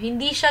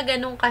 hindi siya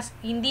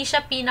hindi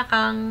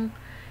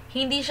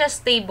siya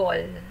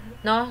stable,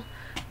 no?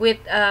 With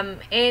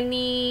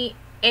any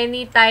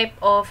type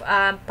of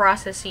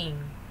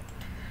processing.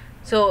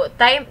 So,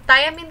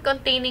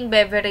 thiamine-containing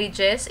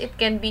beverages, it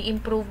can be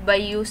improved by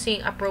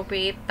using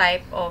appropriate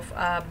type of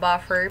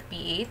buffer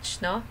pH,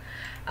 no?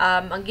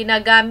 Ang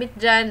ginagamit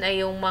dyan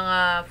ay yung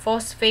mga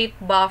phosphate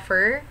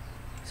buffer.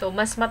 So,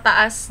 mas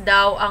mataas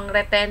daw ang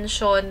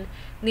retention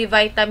ni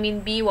vitamin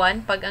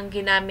B1 pag ang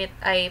ginamit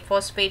ay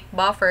phosphate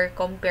buffer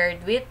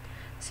compared with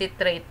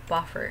citrate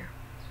buffer.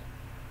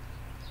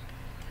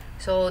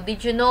 So,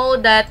 did you know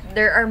that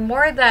there are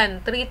more than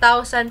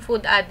 3,000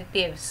 food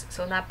additives?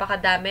 So,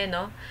 napakadami,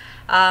 no?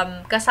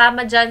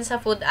 Kasama dyan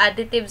sa food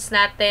additives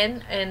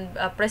natin and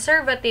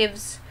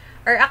preservatives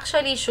are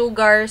actually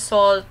sugar,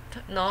 salt,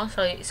 no?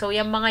 So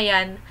yung mga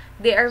yan,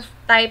 they are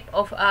type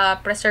of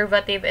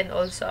preservative and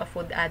also a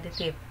food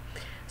additive.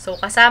 So,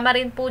 kasama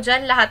rin po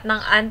dyan lahat ng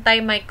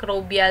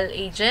antimicrobial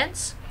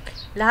agents,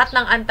 lahat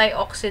ng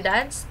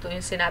antioxidants, ito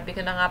yung sinabi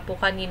ko na nga po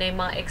kanina yung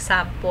mga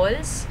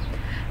examples,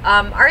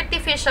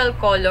 artificial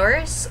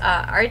colors,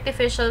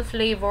 artificial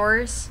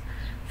flavors,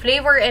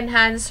 flavor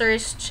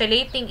enhancers,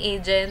 chelating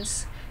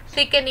agents,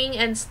 thickening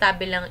and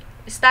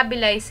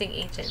stabilizing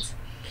agents.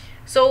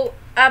 So,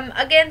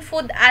 again,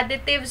 food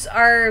additives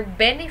are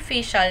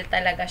beneficial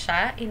talaga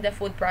siya in the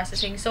food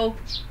processing. So,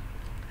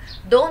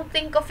 don't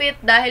think of it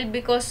dahil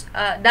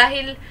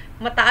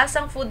mataas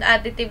ang food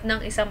additive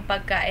ng isang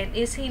pagkain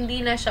is hindi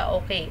na siya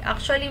okay.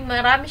 Actually,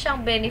 marami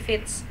siyang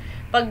benefits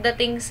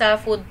pagdating sa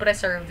food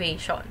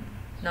preservation,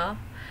 no?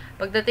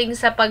 Pagdating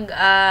sa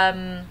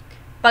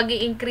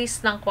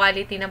pag-i-increase ng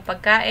quality ng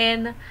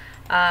pagkain,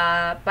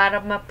 para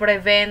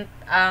ma-prevent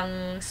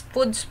ang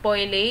food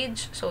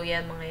spoilage. So,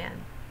 yan mga yan.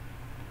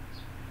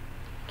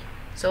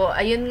 So,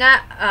 ayun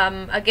nga,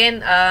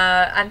 again,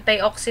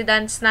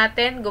 antioxidants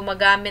natin,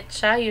 gumagamit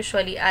siya,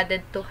 usually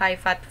added to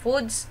high-fat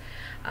foods.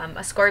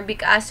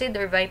 Ascorbic acid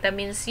or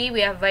vitamin C,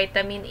 we have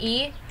vitamin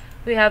E,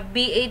 we have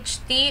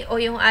BHT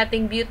o yung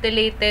ating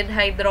butylated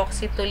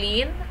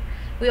hydroxytoluene.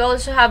 We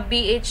also have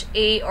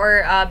BHA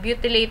or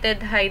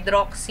butylated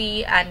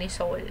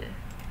hydroxyanisole.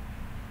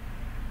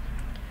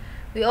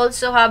 We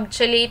also have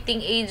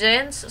chelating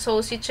agents. So,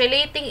 si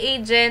chelating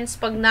agents,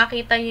 pag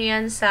nakita nyo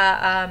yan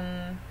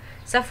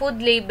sa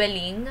food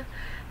labeling,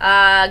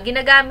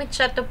 ginagamit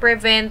siya to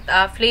prevent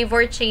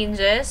flavor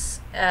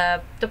changes,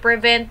 to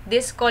prevent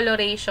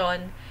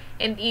discoloration,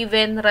 and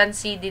even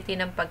rancidity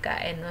ng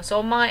pagkain. No? So,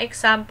 mga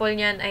example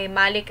niyan ay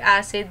malic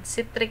acid,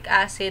 citric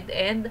acid,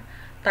 and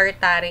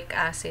tartaric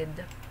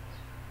acid.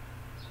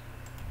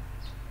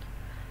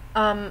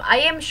 I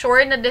am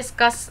sure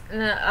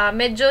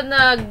medyo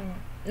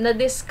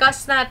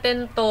na-discuss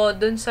natin to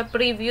dun sa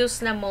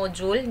previous na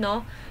module,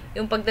 no?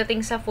 Yung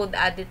pagdating sa food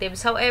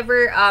additives.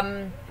 However,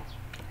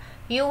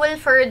 you will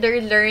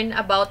further learn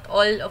about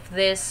all of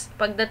this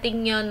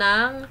pagdating nyo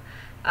ng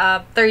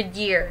third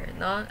year,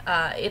 no?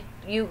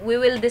 We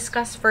will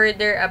discuss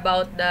further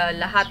about the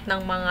lahat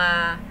ng mga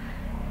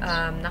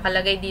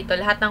nakalagay dito,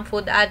 lahat ng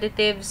food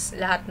additives,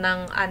 lahat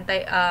ng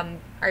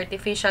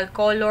artificial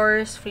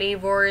colors,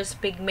 flavors,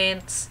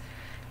 pigments,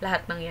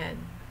 lahat ng yan.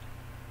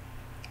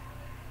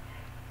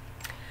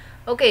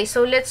 Okay,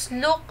 so let's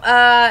look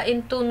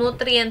into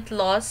nutrient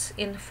loss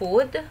in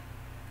food.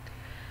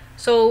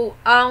 So,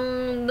 ang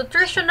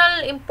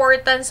nutritional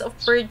importance of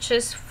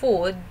purchased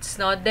foods,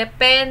 no,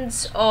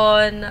 depends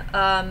on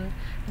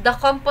the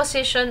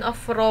composition of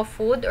raw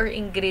food or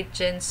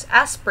ingredients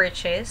as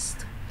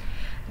purchased,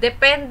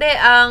 depende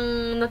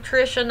ang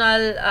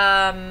nutritional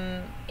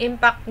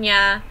impact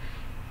niya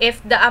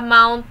if the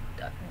amount,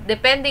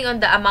 depending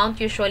on the amount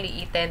usually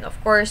eaten. Of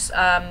course,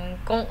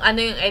 kung ano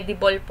yung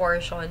edible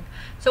portion.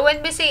 So, when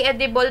we say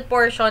edible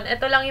portion,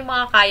 ito lang yung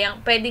mga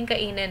pwedeng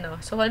kainin, no?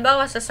 So,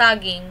 halimbawa sa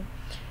saging,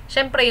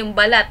 syempre yung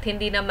balat,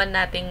 hindi naman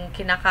natin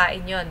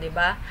kinakain yon, di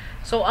ba?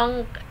 So,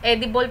 ang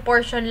edible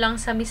portion lang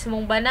sa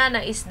mismong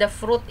banana is the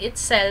fruit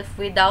itself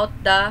without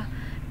the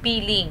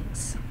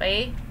peelings.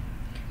 Okay?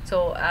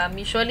 So,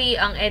 usually,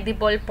 ang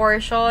edible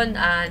portion,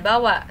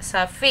 bawa,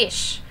 sa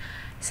fish.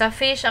 Sa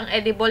fish, ang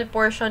edible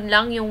portion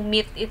lang yung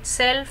meat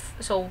itself.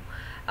 So,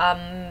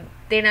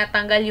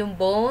 tinatanggal yung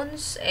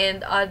bones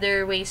and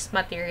other waste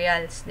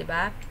materials, di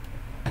ba?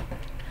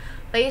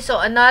 Okay,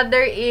 so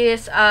another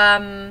is,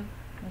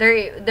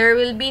 there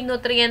will be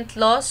nutrient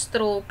loss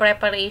through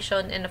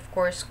preparation and of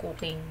course,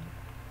 cooking.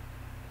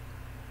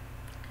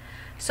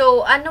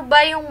 So, ano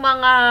ba yung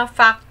mga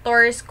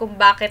factors kung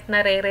bakit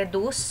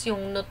nare-reduce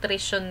yung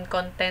nutrition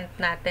content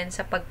natin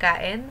sa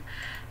pagkain?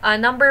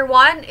 Number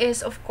 1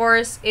 is, of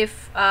course,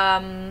 if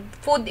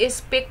food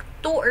is picked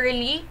too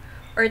early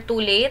or too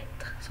late.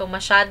 So,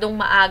 masyadong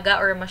maaga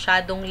or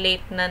masyadong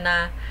late na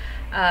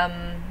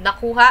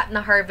nakuha,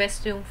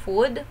 na-harvest yung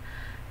food.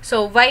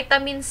 So,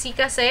 vitamin C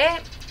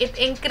kasi, it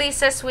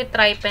increases with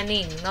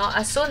ripening. No?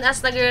 As soon as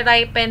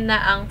nag-ripen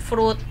na ang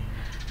fruit,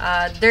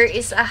 there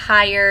is a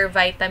higher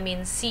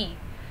vitamin C.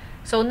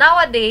 So,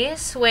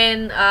 nowadays,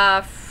 when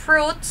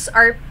fruits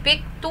are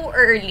picked too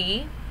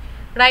early,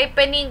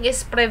 ripening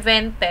is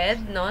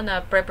prevented, no?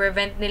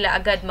 Na-prevent nila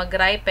agad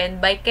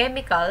mag-ripen by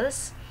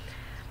chemicals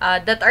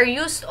that are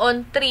used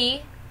on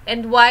tree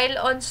and while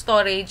on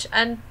storage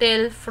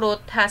until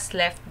fruit has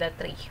left the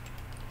tree.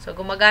 So,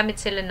 gumagamit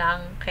sila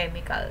ng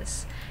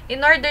chemicals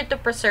in order to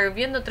preserve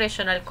yung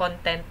nutritional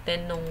content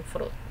din ng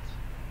fruit.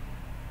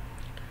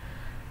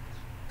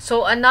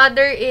 So,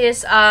 another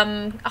is,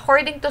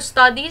 according to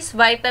studies,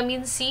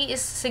 vitamin C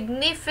is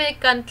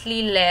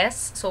significantly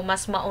less, so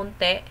mas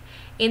maunti,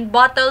 in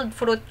bottled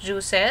fruit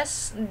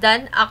juices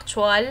than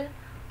actual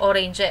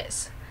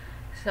oranges.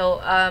 So,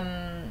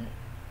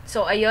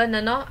 ayun,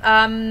 ano,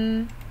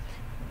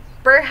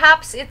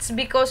 perhaps it's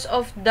because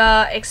of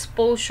the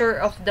exposure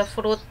of the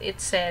fruit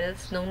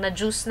itself, nung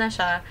na-juice na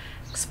siya,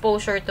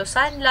 exposure to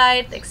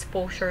sunlight,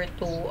 exposure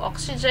to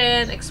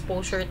oxygen,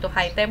 exposure to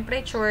high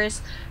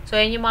temperatures. So,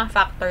 yan yung mga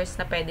factors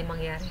na pwede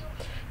mangyari.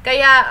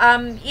 Kaya,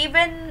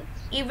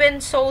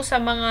 even so sa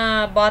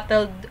mga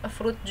bottled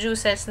fruit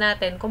juices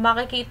natin, kung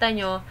makikita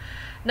nyo,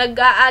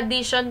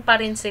 nag-a-addition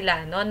pa rin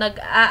sila, no?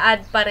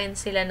 Nag-a-add pa rin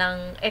sila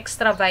ng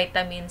extra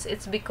vitamins.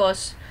 It's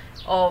because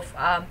of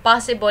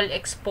possible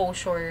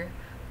exposure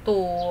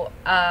to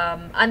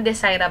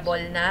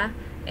undesirable na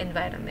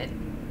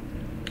environment.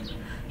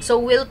 So,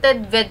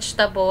 wilted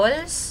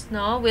vegetables,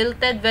 no?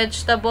 Wilted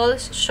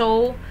vegetables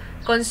show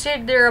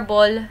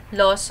considerable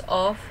loss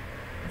of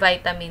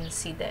vitamin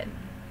C din.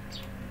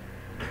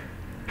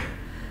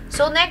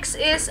 So, next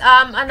is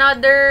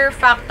another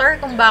factor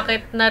kung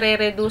bakit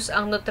nare-reduce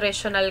ang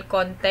nutritional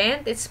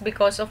content. It's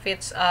because of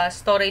its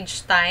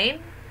storage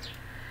time.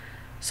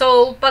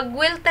 So, pag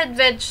wilted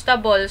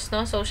vegetables,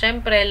 no? So,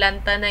 syempre,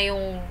 lanta na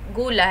yung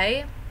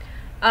gulay.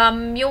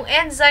 Yung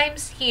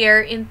enzymes here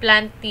in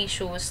plant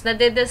tissues,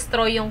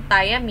 nade-destroy yung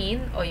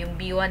thiamine o yung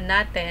B1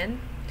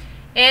 natin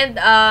and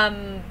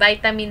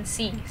vitamin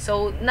C.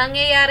 So,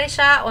 nangyayari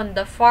siya on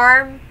the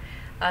farm,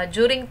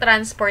 during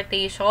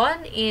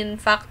transportation, in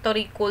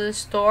factory cool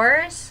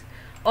stores,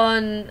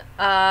 on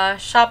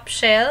shop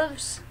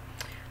shelves,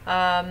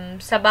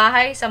 sa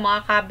bahay, sa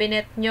mga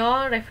cabinet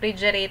nyo,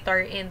 refrigerator,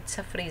 and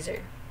sa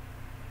freezer.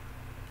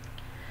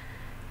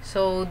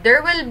 So,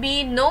 there will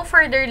be no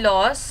further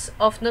loss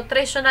of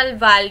nutritional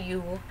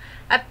value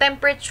at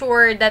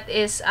temperature that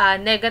is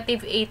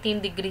negative 18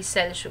 degrees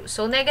Celsius.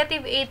 So,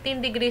 negative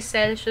 18 degrees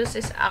Celsius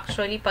is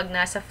actually pag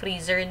nasa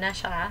freezer na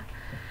siya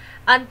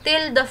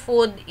until the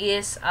food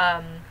is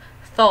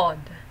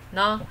thawed,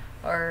 no?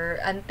 Or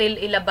until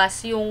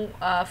ilabas yung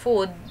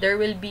food, there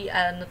will be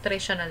a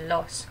nutritional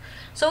loss.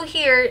 So,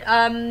 here,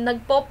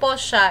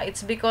 nagpo-pause siya.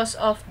 It's because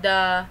of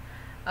the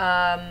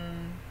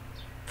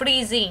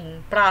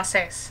freezing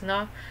process,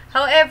 no?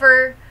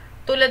 However,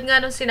 tulad nga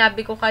nung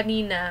sinabi ko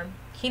kanina,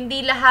 hindi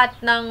lahat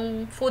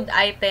ng food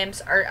items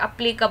are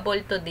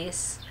applicable to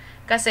this.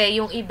 Kasi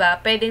yung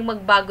iba, pwedeng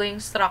magbago yung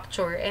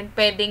structure and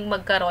pwedeng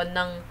magkaroon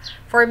ng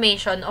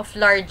formation of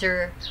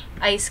larger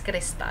ice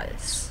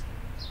crystals.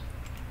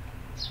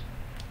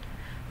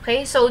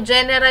 Okay, so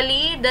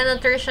generally, the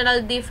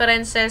nutritional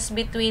differences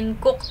between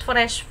cooked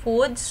fresh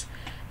foods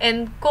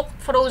and cooked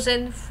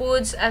frozen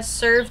foods as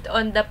served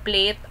on the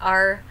plate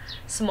are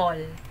small.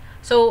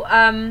 So,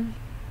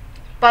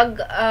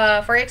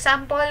 for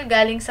example,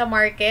 galing sa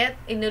market,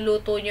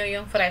 inuluto nyo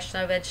yung fresh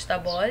na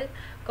vegetable,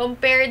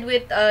 compared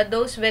with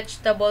those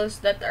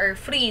vegetables that are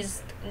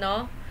freezed,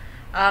 no?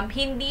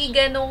 Hindi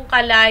ganong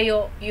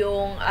kalayo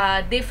yung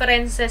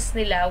differences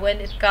nila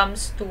when it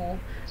comes to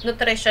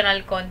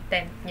nutritional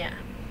content niya.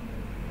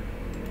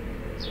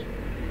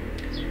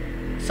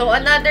 So,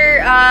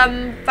 another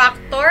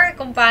factor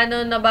kung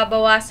paano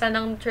nababawasan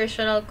ng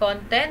nutritional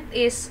content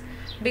is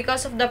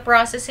because of the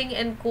processing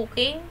and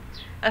cooking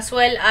as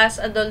well as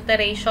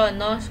adulteration,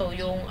 no? So,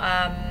 yung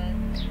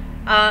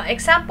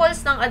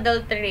examples ng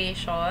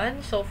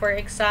adulteration. So, for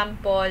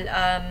example,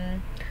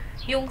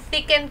 yung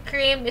thickened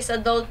cream is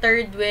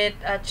adulterated with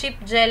cheap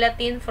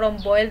gelatin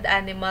from boiled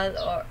animal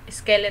or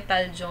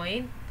skeletal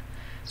joint.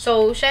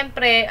 So,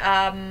 syempre,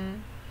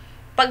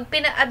 pag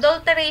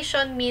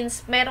adulteration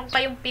means meron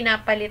kayong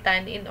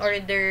pinapalitan in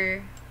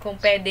order kung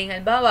pwedeng,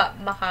 halimbawa,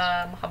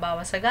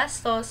 makabawas sa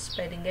gastos,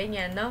 pwedeng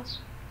ganyan, no?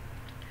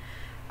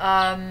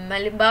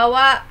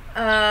 Halimbawa,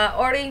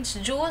 orange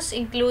juice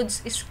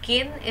includes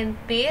skin and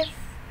pith.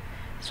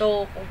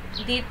 So,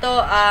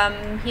 dito,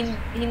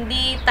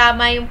 hindi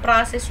tama yung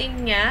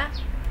processing niya.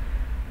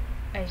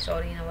 Ay,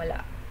 sorry,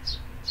 nawala.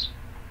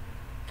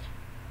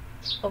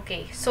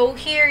 Okay, so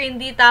here,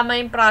 hindi tama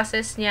yung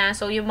process niya.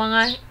 So, yung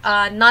mga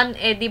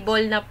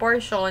non-edible na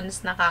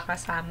portions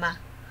nakakasama.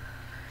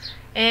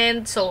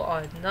 And so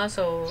on, no?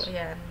 So,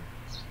 ayan.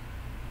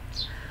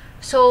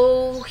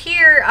 So,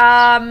 here,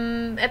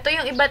 ito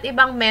yung iba't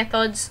ibang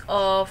methods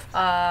of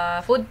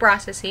food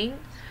processing.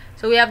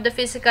 So, we have the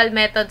physical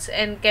methods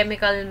and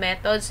chemical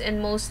methods, and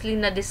mostly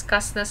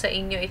na-discuss na sa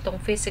inyo itong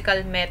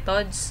physical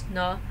methods,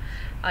 no?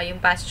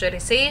 Yung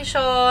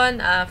pasteurization,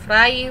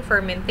 frying,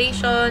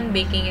 fermentation,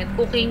 baking and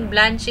cooking,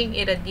 blanching,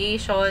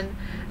 irradiation,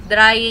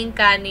 drying,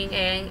 canning,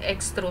 and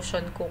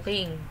extrusion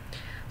cooking.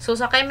 So,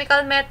 sa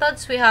chemical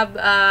methods, we have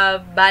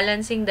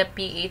balancing the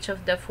pH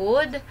of the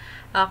food,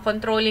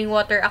 controlling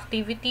water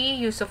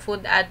activity, use of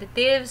food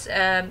additives,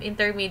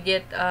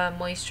 intermediate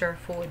moisture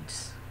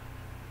foods.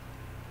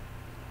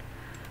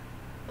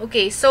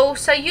 Okay, so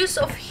sa use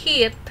of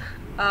heat,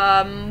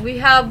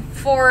 we have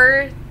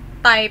 4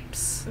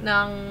 types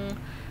ng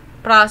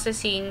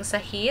processing sa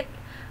heat.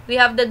 We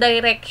have the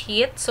direct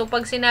heat. So,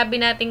 pag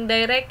sinabi nating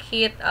direct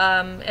heat,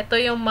 ito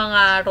yung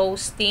mga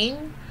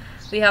roasting.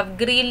 We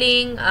have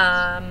grilling,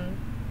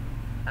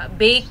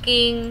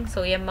 baking.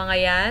 So, yung mga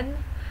yan.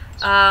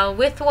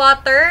 With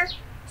water,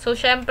 so,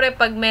 syempre,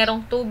 pag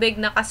merong tubig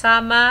na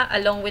kasama,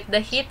 along with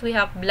the heat, we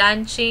have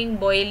blanching,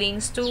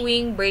 boiling,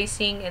 stewing,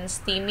 braising, and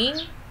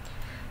steaming.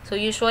 So,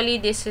 usually,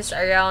 this is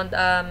around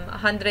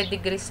 100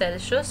 degrees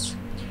Celsius.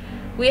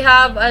 We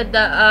have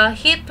the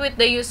heat with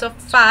the use of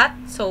fat,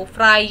 so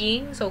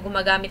frying, so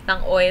gumagamit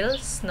ng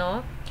oils,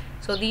 no?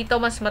 So,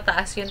 dito mas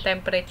mataas yung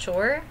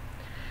temperature.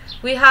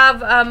 We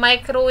have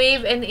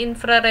microwave and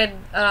infrared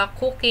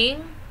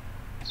cooking.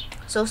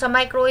 So, sa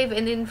microwave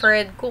and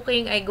infrared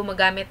cooking ay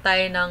gumagamit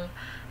tayo ng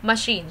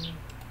machine.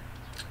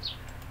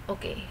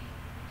 Okay.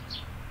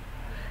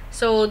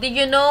 So, did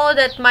you know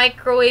that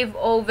microwave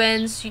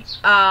ovens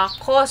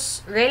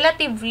cause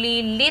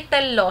relatively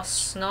little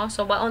loss, no?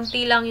 So,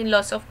 baunti lang yung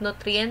loss of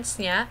nutrients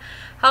niya.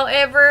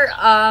 However,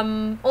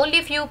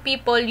 only few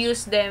people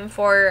use them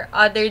for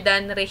other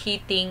than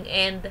reheating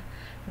and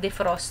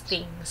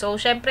defrosting. So,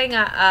 syempre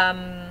nga,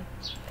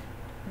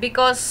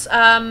 because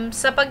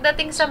sa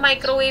pagdating sa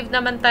microwave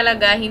naman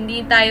talaga,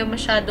 hindi tayo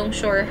masyadong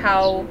sure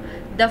how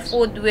the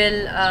food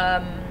will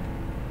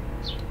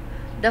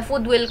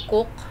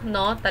cook,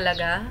 no,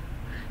 talaga.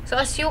 So,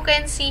 as you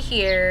can see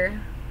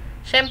here,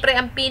 syempre,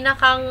 ang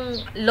pinakang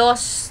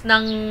loss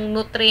ng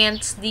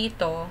nutrients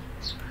dito,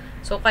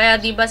 so, kaya,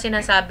 diba,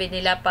 sinasabi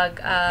nila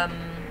pag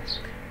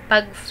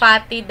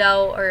fatty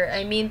daw, or,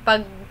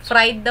 pag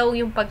fried daw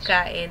yung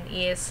pagkain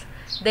is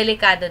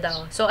delikado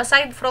daw. So,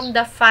 aside from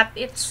the fat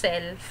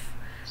itself,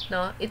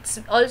 no, it's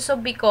also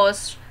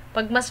because,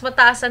 pag mas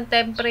mataas ang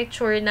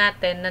temperature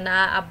natin na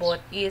naaabot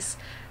is,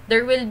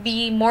 there will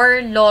be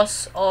more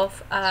loss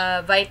of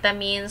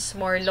vitamins,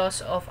 more loss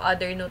of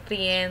other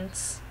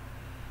nutrients.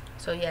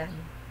 So, yan.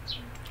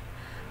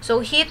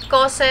 So, heat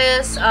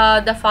causes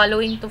the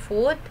following to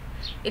food.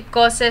 It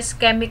causes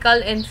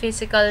chemical and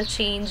physical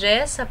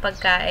changes sa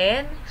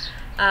pagkain.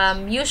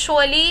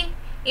 Usually,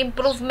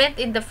 improvement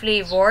in the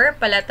flavor,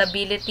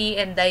 palatability,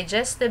 and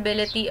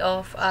digestibility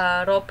of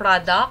raw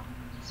product.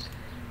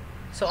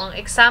 So, ang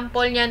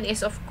example niyan is,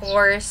 of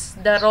course,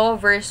 the raw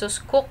versus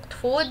cooked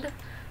food.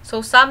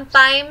 So,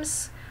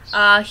 sometimes,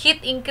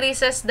 heat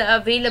increases the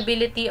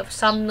availability of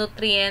some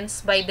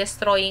nutrients by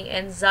destroying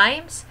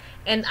enzymes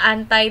and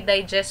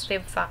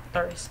anti-digestive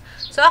factors.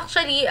 So,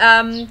 actually,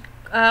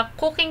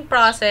 cooking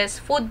process,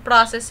 food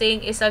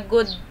processing is a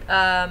good,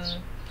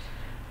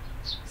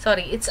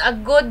 it's a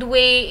good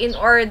way in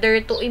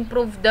order to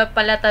improve the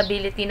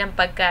palatability ng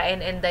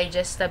pagkain and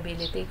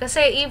digestibility.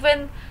 Kasi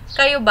even,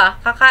 kayo ba,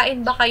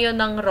 kakain ba kayo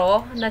ng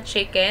raw na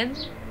chicken?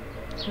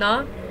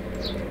 No?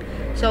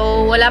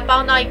 So, wala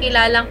pa akong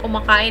nakikilalang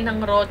kumakain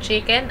ng raw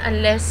chicken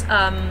unless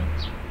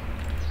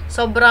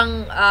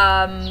sobrang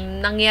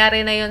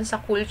nangyari na yon sa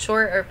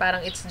culture or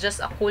parang it's just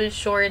a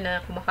culture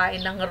na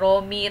kumakain ng raw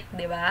meat,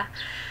 di ba?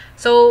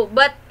 So,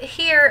 but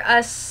here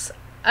as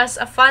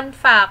a fun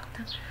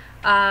fact,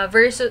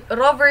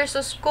 raw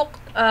versus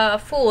cooked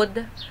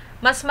food,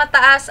 mas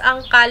mataas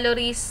ang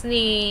calories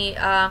ni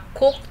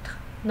cooked,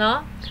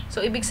 no?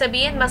 So, ibig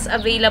sabihin, mas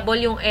available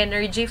yung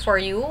energy for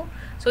you.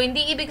 So,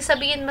 hindi ibig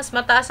sabihin mas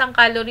mataas ang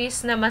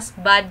calories na mas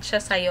bad siya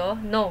sa'yo.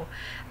 No.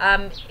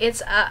 It's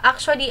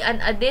actually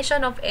an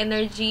addition of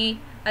energy,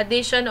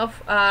 addition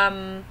of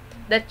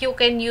that you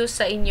can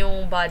use sa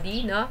inyong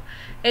body, no?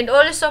 And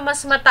also,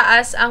 mas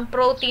mataas ang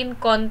protein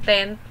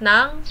content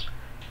ng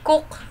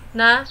cook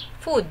na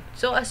food.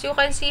 So, as you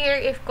can see here,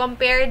 if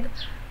compared,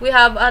 we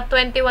have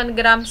 21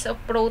 grams of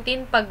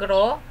protein pag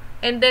raw,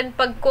 and then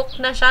pag cook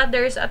na siya,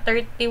 there's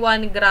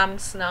 31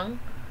 grams ng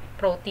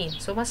protein.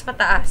 So, mas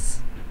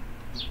mataas.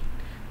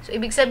 So,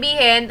 ibig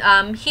sabihin,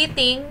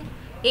 heating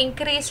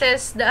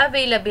increases the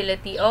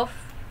availability of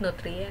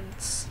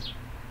nutrients.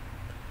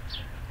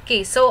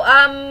 Okay, so,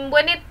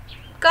 when it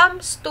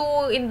comes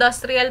to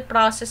industrial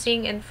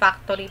processing and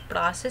factory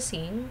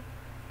processing,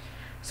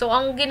 so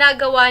ang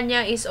ginagawa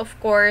niya is of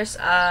course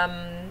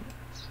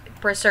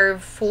preserve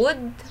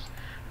food,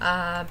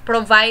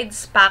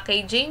 provides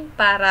packaging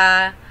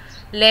para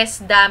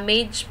less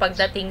damage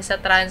pagdating sa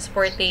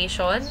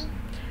transportation.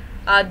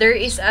 There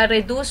is a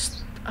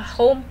reduced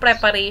home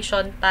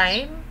preparation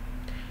time,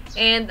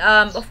 and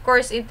of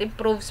course it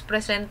improves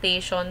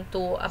presentation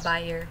to a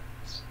buyer.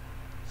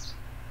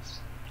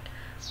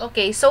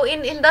 Okay, so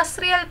in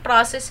industrial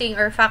processing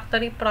or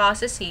factory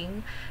processing,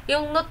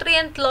 yung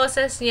nutrient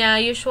losses niya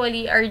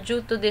usually are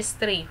due to these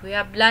three. We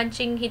have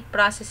blanching, heat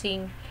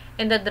processing,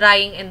 and the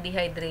drying and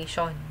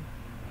dehydration.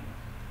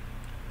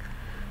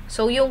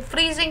 So, yung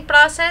freezing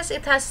process,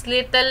 it has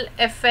little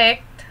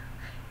effect,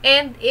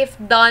 and if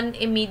done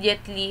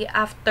immediately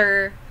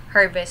after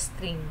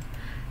harvesting.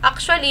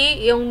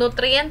 Actually, yung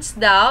nutrients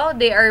daw,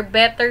 they are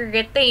better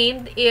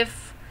retained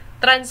if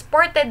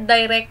transported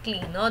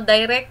directly, no?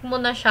 Direct mo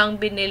na siyang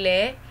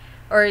binili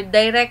or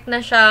direct na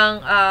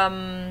siyang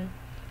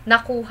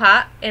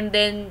nakuha and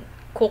then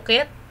cook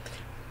it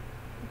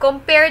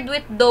compared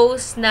with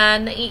those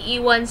na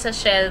naiiwan sa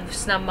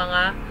shelves ng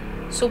mga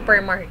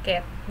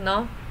supermarket,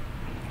 no?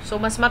 So,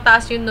 mas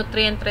mataas yung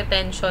nutrient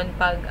retention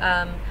pag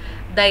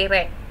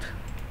direct.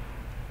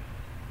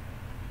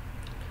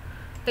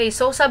 Okay,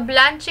 so sa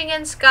blanching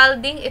and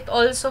scalding, it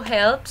also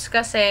helps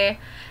kasi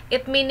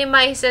it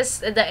minimizes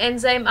the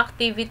enzyme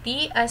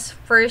activity as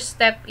first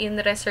step in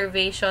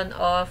reservation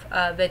of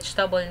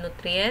vegetable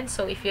nutrients.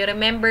 So, if you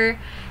remember,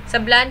 sa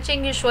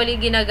blanching, usually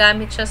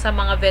ginagamit siya sa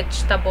mga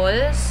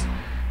vegetables.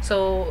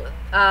 So,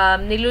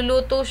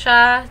 niluluto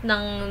siya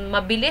ng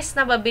mabilis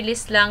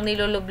lang,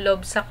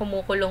 nilulublob sa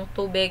kumukulong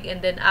tubig, and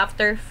then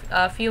after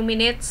a few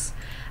minutes,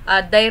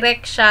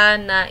 direct siya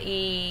na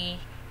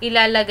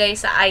ilalagay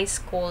sa ice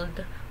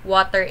cold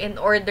water in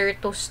order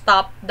to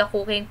stop the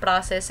cooking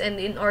process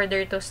and in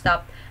order to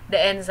stop the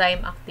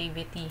enzyme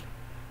activity.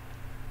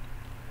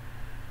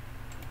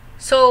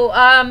 So,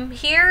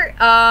 here,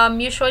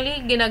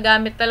 usually,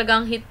 ginagamit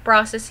talagang heat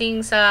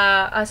processing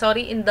sa,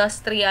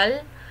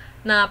 industrial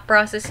na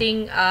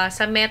processing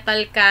sa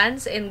metal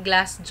cans and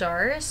glass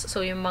jars. So,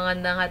 yung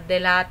mga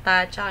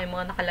nakadelata, tsaka yung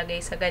mga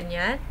nakalagay sa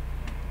ganyan.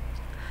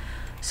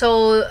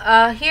 So,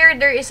 here,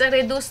 there is a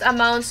reduced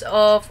amounts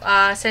of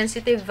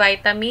sensitive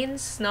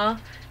vitamins, no?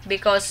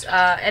 Because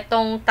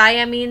itong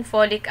thiamine,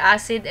 folic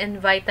acid,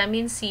 and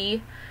vitamin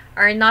C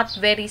are not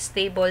very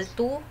stable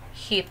to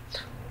heat.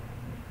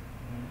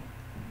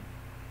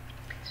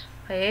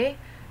 Okay?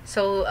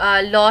 So,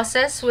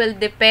 losses will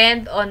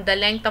depend on the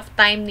length of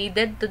time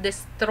needed to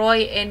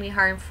destroy any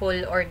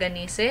harmful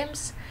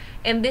organisms.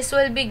 And this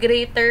will be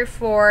greater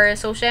for,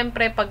 so,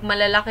 syempre, pag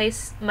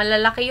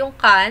malalaki yung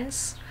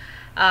cans,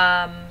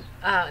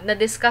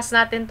 na-discuss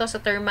natin to sa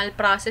thermal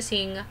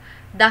processing,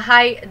 the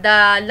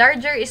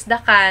larger is the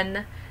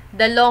can,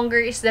 the longer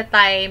is the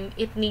time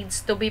it needs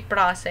to be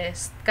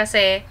processed.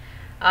 Kasi,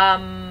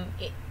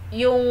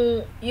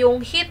 yung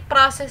heat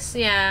process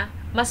niya,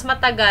 mas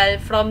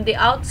matagal from the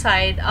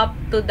outside up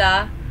to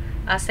the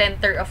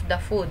center of the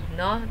food,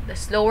 no? The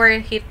slower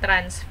heat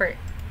transfer.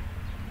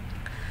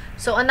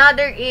 So,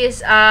 another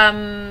is,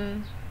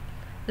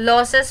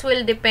 losses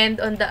will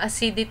depend on the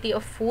acidity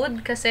of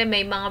food kasi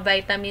may mga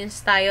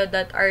vitamins tayo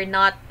that are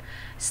not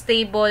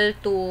stable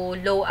to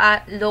low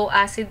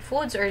acid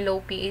foods or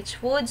low pH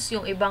foods.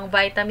 Yung ibang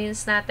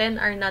vitamins natin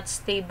are not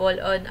stable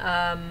on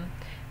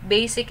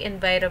basic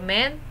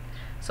environment.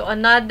 So,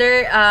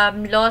 another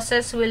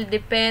losses will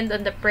depend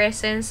on the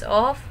presence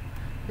of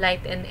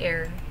light and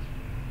air.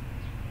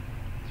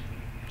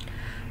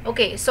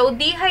 Okay, so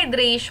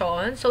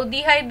dehydration. So,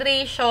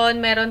 dehydration,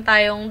 meron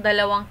tayong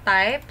dalawang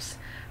types.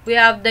 We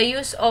have the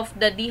use of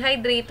the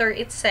dehydrator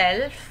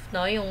itself,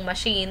 no, yung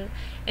machine,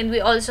 and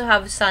we also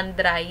have sun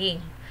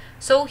drying.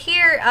 So,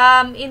 here,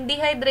 in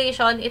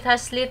dehydration, it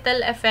has little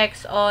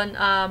effects on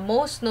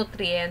most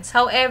nutrients.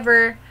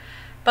 However,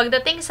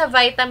 pagdating sa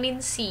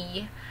vitamin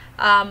C,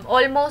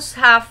 almost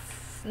half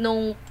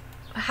nung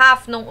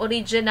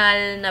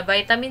original na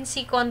vitamin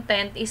C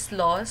content is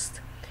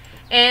lost,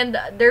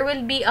 and there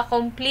will be a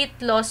complete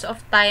loss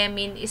of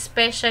thiamine,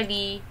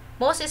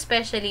 most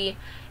especially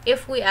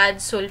if we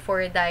add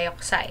sulfur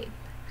dioxide.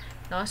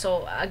 No?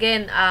 So,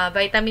 again,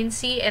 vitamin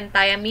C and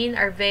thiamine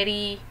are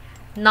very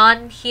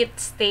non-heat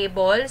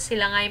stable.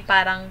 Sila nga yung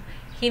parang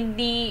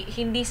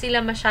hindi sila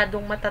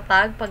masyadong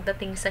matatag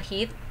pagdating sa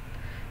heat.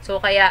 So,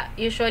 kaya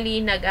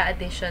usually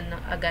nag-a-addition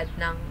agad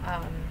ng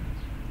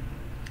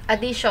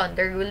addition.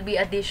 There will be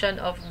addition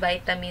of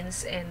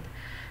vitamins and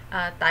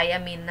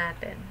thiamine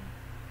natin.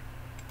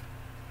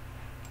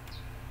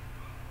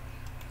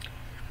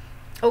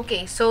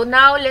 Okay, so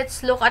now let's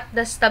look at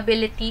the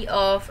stability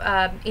of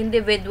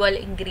individual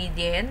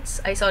ingredients.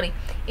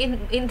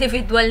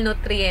 Individual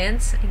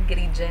nutrients,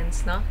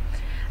 ingredients, no?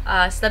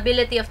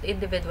 Stability of the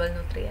individual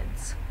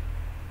nutrients.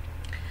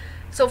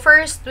 So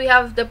first, we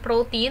have the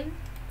protein.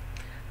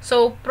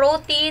 So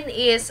protein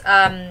is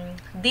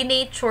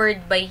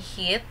denatured by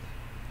heat.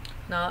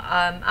 No,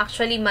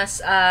 actually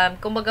mas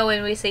kumbaga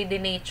when we say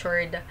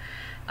denatured,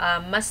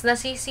 mas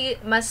change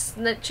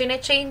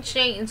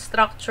niya yung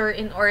structure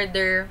in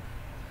order.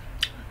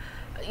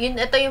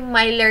 Ito yung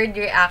Maillard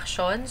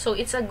reaction. So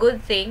it's a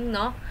good thing,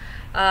 no?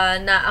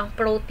 Na ang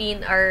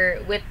protein are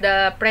with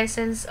the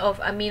presence of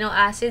amino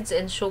acids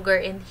and sugar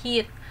and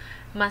heat,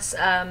 mas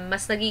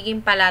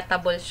nagiging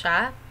palatable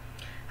siya.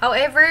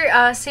 However,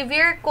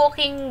 severe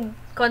cooking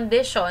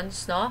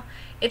conditions, no?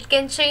 It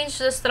can change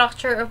the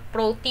structure of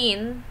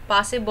protein.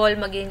 Possible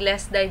maging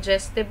less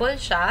digestible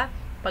siya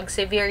pag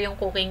severe yung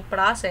cooking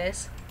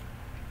process.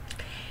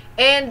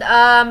 And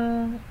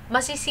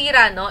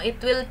masisira, no? It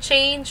will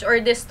change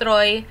or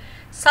destroy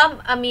some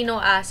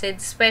amino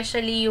acids,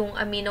 especially yung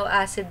amino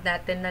acid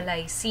natin na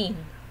lysine.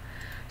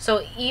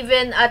 So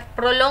even at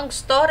prolonged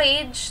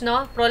storage,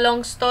 no?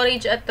 Prolonged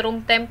storage at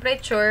room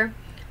temperature,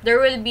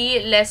 there will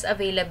be less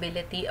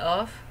availability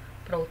of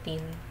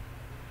protein.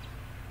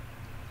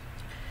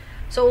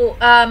 So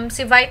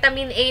si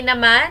vitamin A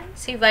naman,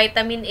 si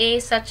vitamin A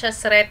such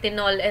as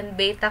retinol and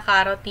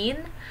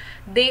beta-carotene,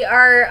 they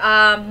are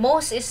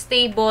most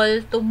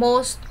stable to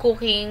most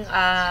cooking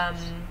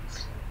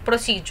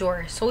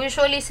procedure. So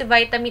usually si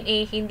vitamin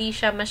A hindi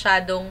siya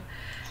masyadong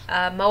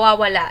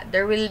mawawala.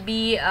 There will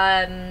be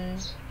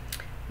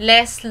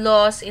less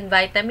loss in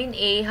vitamin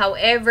A.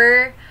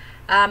 However,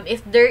 if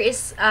there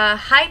is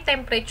high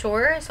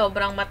temperature,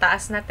 sobrang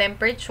mataas na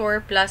temperature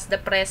plus the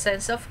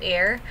presence of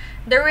air,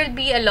 there will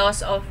be a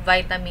loss of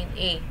vitamin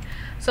A.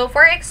 So,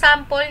 for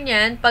example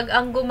niyan, pag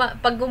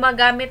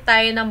gumagamit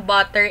tayo ng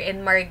butter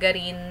and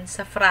margarine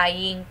sa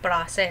frying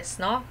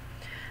process, no?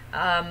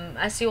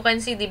 As you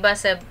can see, diba,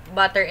 sa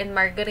butter and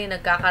margarine,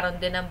 nagkakaroon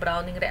din ng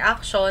browning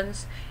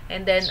reactions.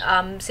 And then,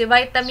 si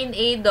vitamin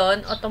A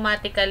doon,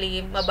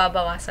 automatically,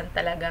 mababawasan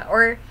talaga.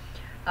 Or,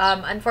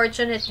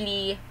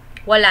 unfortunately,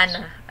 wala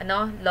na.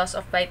 Loss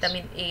of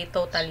vitamin A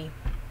totally.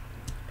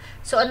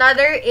 So,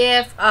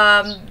 again,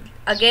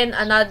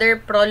 another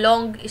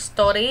prolonged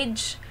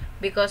storage,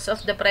 because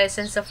of the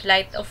presence of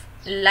light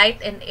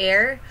and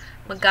air,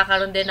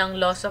 magkakaroon din ng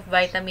loss of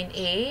vitamin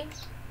A.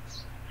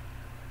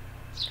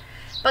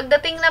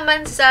 Pagdating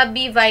naman sa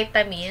B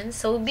vitamins,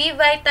 so B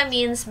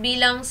vitamins,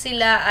 bilang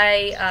sila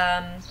ay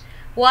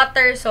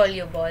water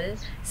soluble,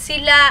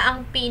 sila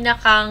ang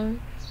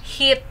pinakang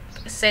heat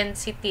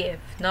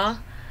sensitive,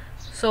 no?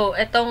 So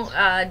itong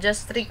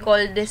just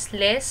recall this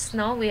list,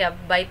 no? We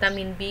have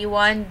vitamin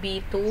B1,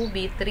 B2,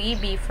 B3,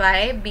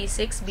 B5,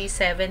 B6,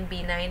 B7,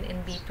 B9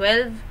 and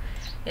B12.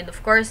 And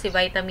of course, si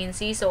vitamin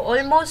C. So,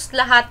 almost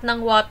lahat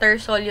ng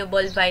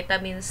water-soluble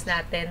vitamins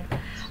natin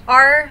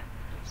are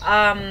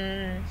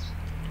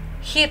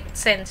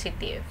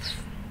heat-sensitive.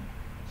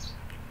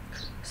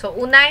 So,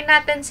 unahin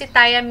natin si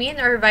thiamine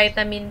or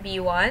vitamin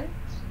B1.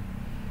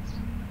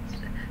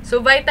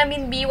 So,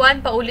 vitamin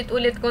B1,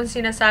 paulit-ulit kong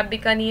sinasabi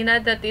kanina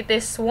that it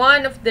is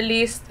one of the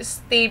least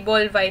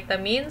stable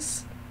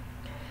vitamins.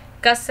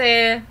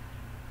 Kasi,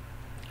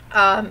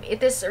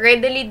 it is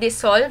readily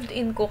dissolved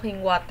in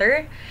cooking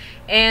water.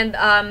 And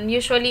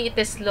usually it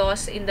is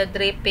lost in the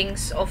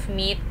drippings of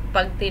meat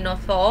pag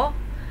tinotho.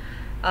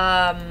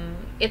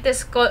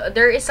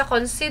 There is a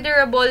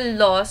considerable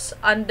loss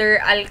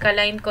under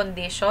alkaline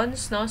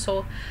conditions, no?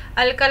 So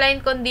alkaline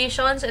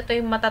conditions, ito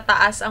yung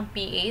matataas ang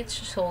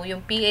pH. So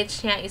yung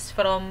pH niya is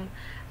from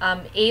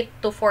 8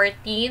 to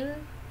 14.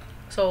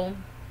 So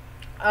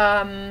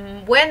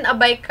when a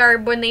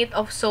bicarbonate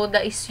of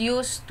soda is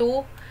used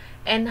to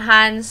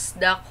enhance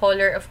the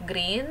color of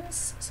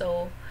greens,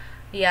 so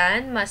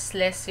yan, mas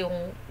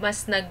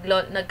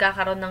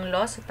nagkakaroon ng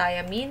loss sa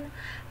thiamine.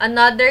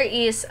 Another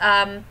is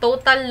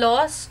total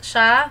loss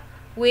siya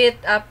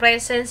with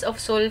presence of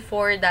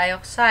sulfur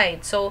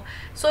dioxide. So,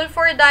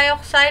 sulfur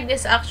dioxide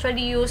is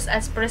actually used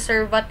as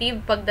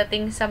preservative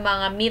pagdating sa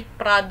mga meat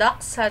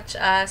products such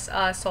as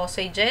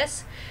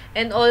sausages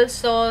and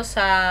also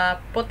sa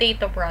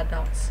potato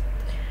products.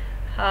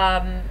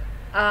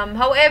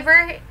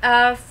 However,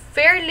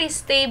 fairly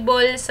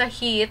stable sa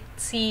heat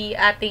si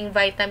ating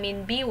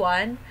vitamin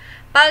B1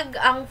 pag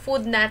ang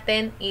food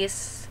natin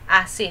is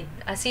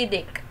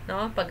acidic,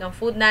 no? Pag ang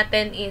food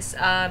natin is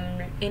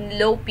in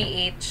low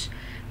pH,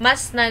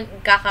 mas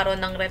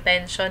nagkakaroon ng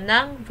retention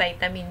ng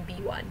vitamin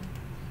B1.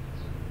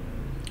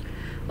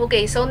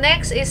 Okay, so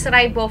next is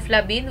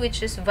riboflavin,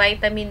 which is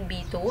vitamin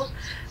B2.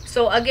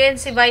 So again,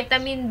 si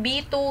vitamin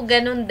B2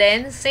 ganun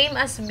din, same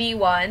as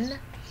B1.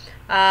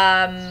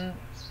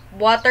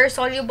 water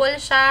soluble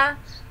siya.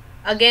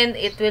 Again,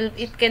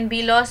 it can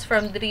be lost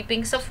from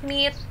drippings of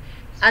meat.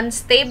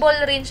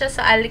 Unstable rin siya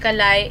sa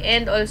alkali,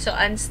 and also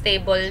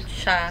unstable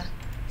siya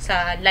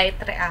sa light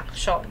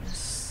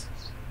reactions.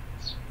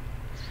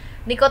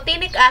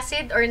 Nicotinic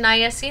acid or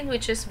niacin,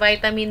 which is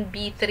vitamin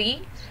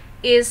B3,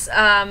 is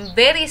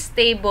very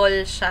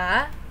stable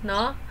siya,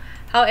 no?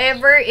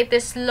 However, it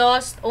is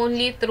lost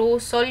only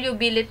through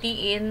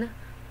solubility in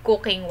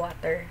cooking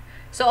water.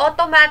 So,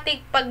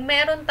 automatic, pag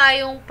meron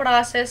tayong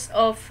process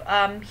of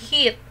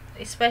heat,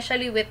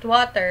 especially with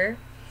water,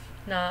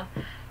 no,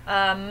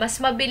 mas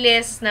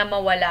mabilis na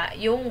mawala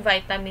yung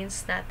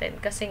vitamins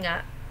natin. Kasi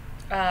nga,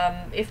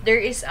 if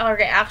there is a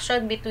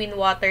reaction between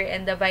water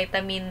and the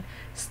vitamin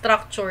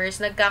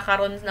structures,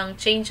 nagkakaroon ng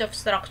change of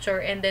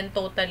structure and then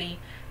totally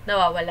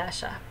nawawala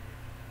siya.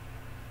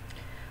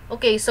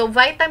 Okay, so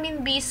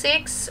vitamin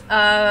B6,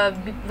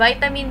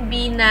 vitamin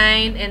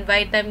B9, and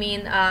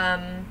vitamin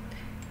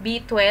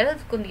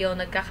B12, kung di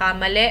ako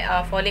nagkakamali,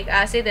 folic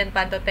acid and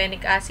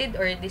pantothenic acid,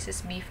 or this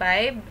is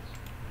B5.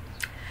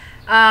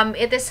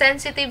 It is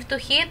sensitive to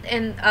heat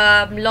and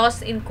lost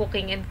in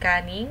cooking and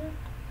canning.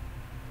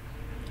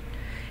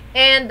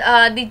 And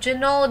did you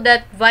know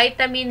that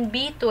vitamin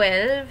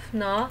B12,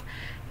 no,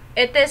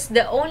 it is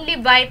the only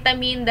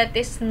vitamin that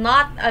is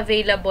not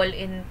available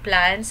in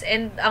plants,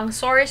 and ang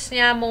source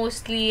niya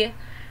mostly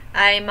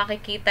ay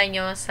makikita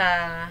nyo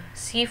sa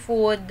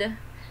seafood,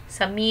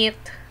 sa meat,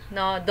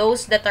 no,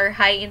 those that are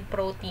high in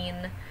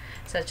protein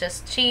such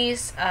as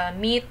cheese,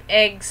 meat,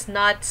 eggs,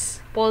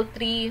 nuts,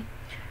 poultry,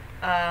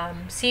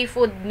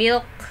 seafood,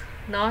 milk,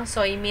 no,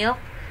 soy milk.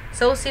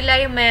 So sila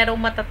yung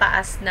merong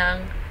matataas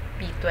ng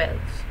B12.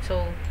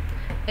 So,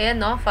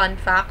 ayan, no, fun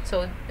fact.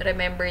 So,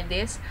 remember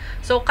this.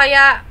 So,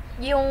 kaya,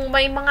 yung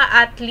may mga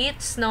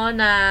athletes, no,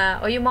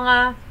 na, o yung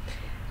mga,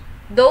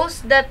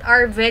 those that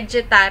are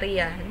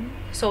vegetarian,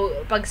 so,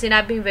 pag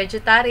sinabing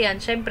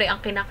vegetarian, syempre, ang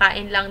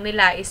kinakain lang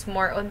nila is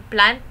more on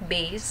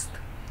plant-based.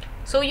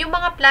 So, yung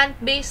mga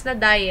plant-based na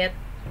diet,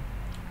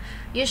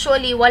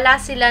 usually,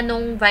 wala sila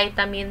nung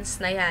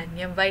vitamins na yan,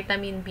 yung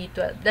vitamin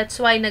B12. That's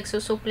why,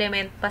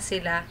 nagsusupplement pa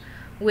sila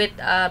with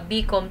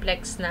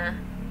B-complex na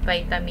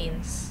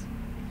vitamins.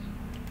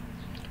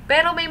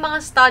 Pero may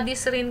mga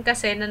studies rin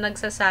kasi na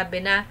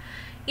nagsasabi na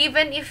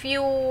even if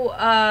you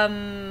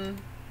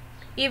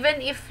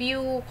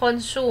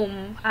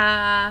consume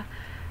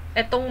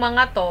etong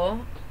mga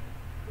to,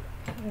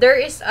 there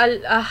is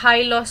a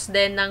high loss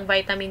din ng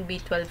vitamin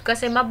B12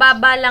 kasi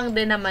mababa lang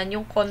din naman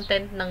yung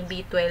content ng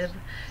B12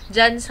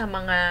 dyan sa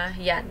mga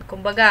yan.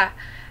 Kumbaga,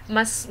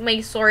 mas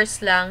may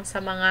source lang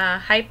sa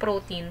mga high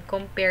protein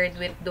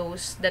compared with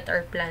those that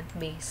are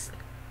plant-based.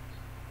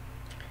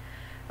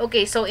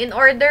 Okay, so in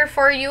order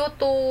for you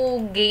to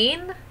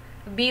gain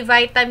B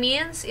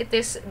vitamins, it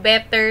is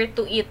better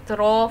to eat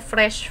raw,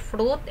 fresh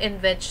fruit and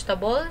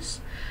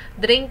vegetables,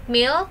 drink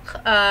milk,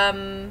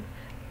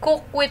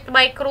 cook with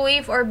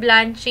microwave or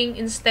blanching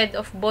instead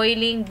of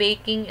boiling,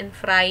 baking, and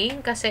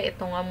frying. Kasi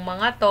itong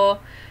mga to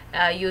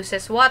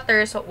uses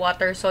water, so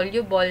water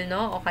soluble,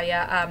 no? O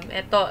kaya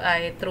ito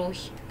ay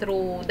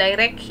through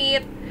direct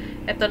heat.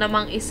 Ito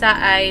namang isa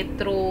ay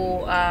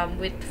through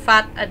with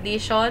fat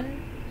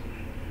addition.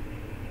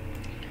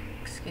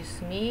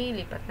 Excuse me,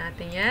 lipat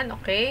natin yan,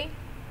 okay?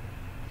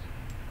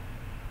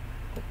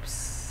 Oops.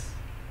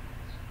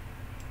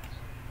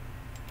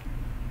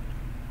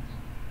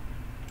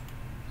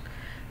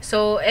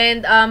 So,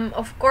 and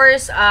of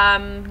course,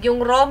 yung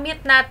raw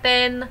meat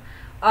natin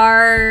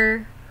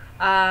are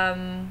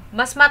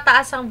mas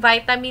mataas ang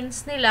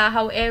vitamins nila.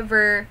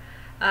 However,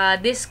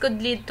 this could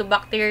lead to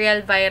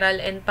bacterial,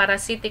 viral, and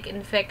parasitic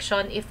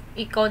infection if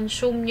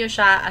i-consume nyo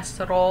siya as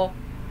raw,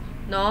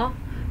 no?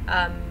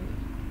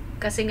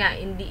 Kasi nga,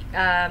 hindi,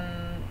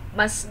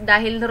 mas,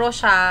 dahil raw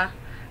siya,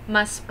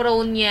 mas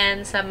prone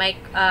yan sa,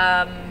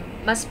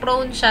 mas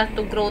prone siya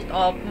to growth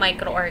of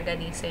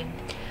microorganism.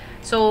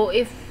 So,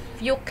 if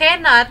you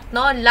cannot,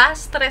 no,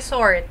 last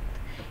resort,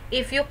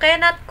 if you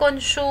cannot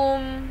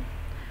consume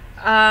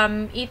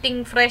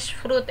eating fresh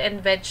fruit and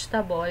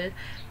vegetable,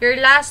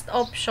 your last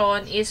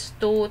option is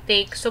to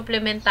take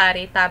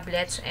supplementary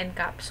tablets and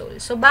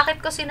capsules. So,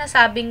 bakit ko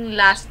sinasabing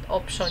last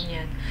option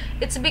yan?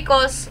 It's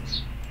because,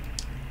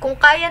 kung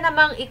kaya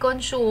namang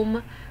i-consume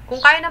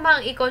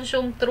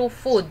through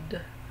food,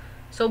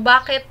 so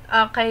bakit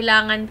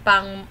kailangan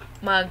pang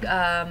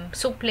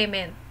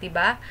mag-supplement,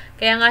 diba?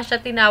 Kaya nga siya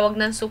tinawag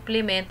ng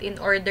supplement in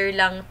order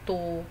lang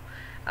to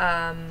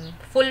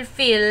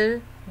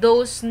fulfill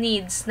those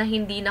needs na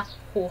hindi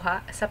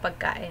nakukuha sa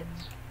pagkain.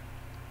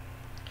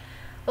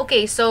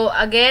 Okay, so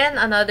again,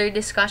 another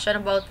discussion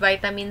about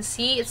vitamin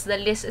C. It's the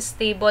least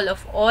stable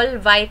of all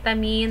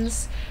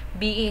vitamins,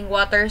 being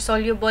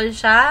water-soluble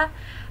siya.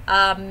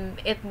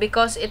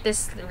 Because it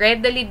is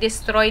readily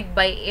destroyed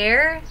by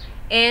air,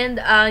 and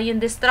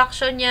yung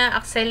destruction niya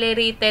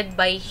accelerated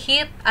by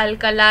heat,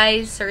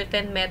 alkalis,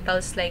 certain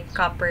metals like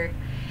copper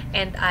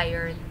and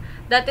iron.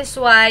 That is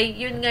why,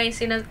 yun nga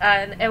yung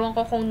ewan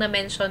ko kung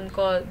na-mention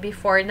ko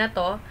before na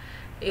to,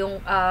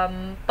 yung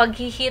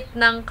paghihit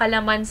ng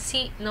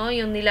kalamansi, no?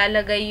 Yung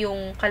nilalagay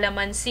yung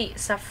kalamansi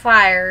sa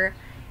fire,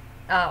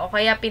 o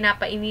kaya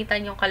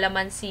pinapainitan yung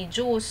kalamansi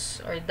juice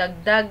or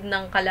dagdag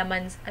ng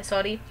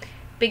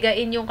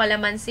pigain yung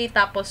kalamansi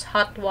tapos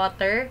hot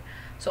water.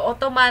 So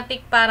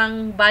automatic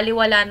parang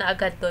baliwala na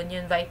agad doon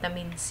yung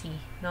vitamin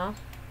C, no?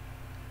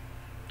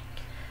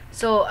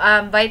 So,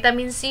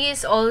 vitamin C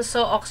is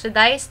also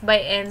oxidized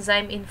by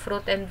enzyme in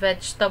fruit and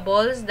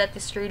vegetables that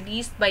is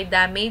released by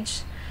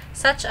damage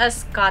such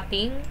as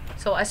cutting.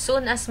 So, as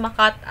soon as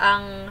makat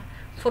ang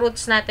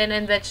fruits natin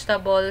and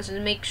vegetables,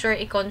 make sure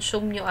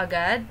i-consume nyo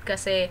agad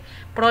kasi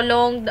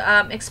prolonged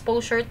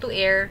exposure to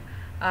air,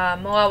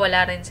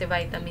 mawawala rin si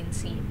vitamin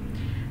C.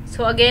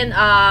 So, again,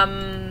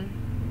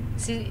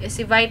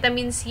 si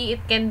vitamin C,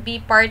 it can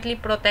be partly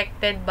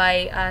protected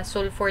by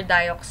sulfur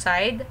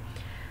dioxide.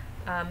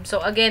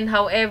 So again,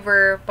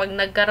 however, pag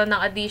nagkaroon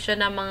ng addition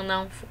naman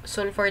ng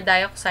sulfur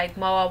dioxide,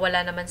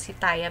 mawawala naman si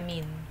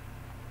thiamine.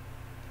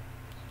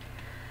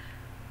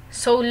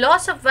 So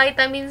loss of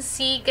vitamin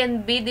C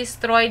can be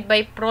destroyed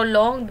by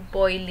prolonged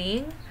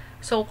boiling.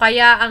 So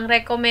kaya ang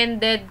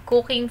recommended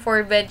cooking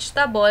for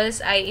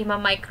vegetables ay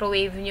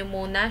ima-microwave nyo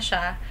muna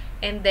siya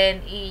and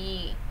then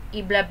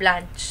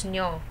i-blanch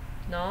nyo,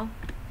 no?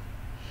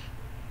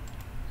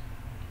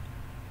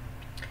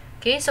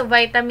 Okay, so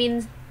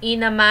vitamin E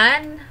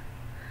naman.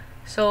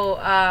 So,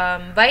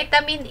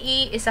 vitamin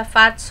E is a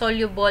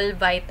fat-soluble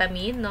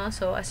vitamin, no?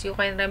 So, as you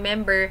can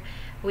remember,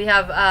 we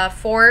have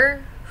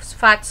 4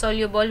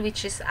 fat-soluble,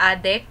 which is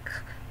ADEK.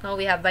 No?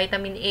 We have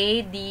vitamin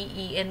A, D,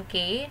 E, and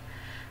K.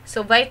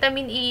 So,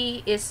 vitamin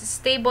E is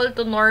stable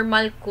to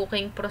normal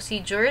cooking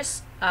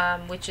procedures,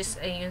 which is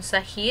yun sa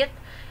heat.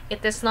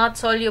 It is not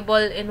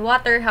soluble in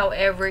water,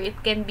 however,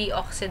 it can be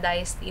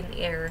oxidized in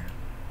air.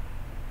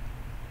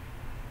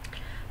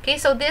 Okay,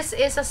 so this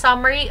is a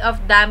summary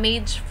of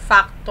damage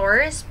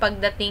factors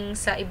pagdating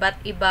sa iba't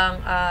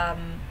ibang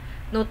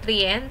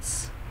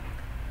nutrients.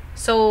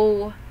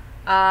 So,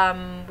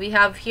 we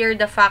have here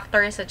the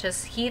factors such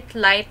as heat,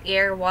 light,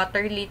 air,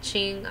 water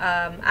leaching,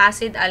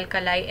 acid,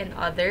 alkali, and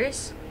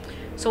others.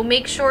 So,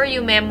 make sure you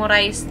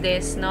memorize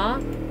this,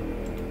 no?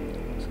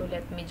 So,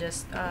 let me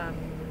just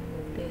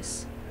move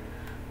this.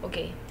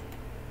 Okay.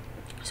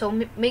 So,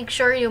 make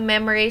sure you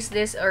memorize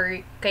this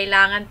or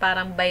kailangan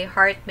parang by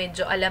heart,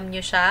 medyo alam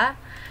nyo siya.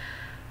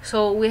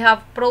 So, we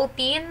have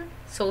protein.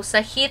 So,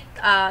 sa heat,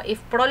 if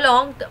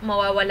prolonged,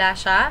 mawawala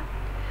siya.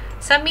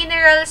 Sa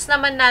minerals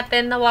naman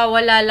natin,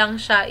 nawawala lang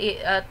siya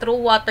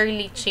through water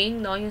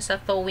leaching, no? Yung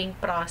sa thawing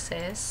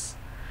process.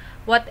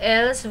 What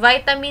else?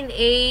 Vitamin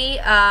A,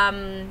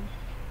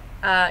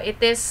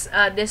 it is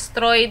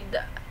destroyed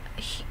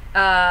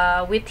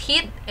with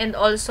heat and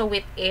also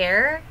with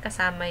air.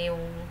 Kasama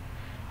yung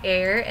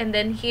air. And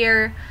then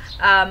here,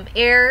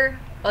 air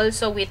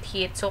also with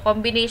heat. So,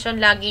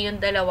 combination lagi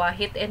yung dalawa,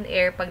 heat and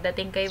air,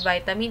 pagdating kay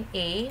vitamin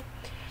A.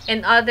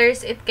 And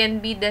others, it can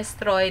be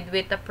destroyed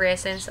with the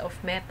presence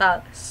of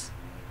metals.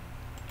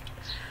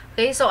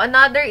 Okay, so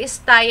another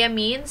is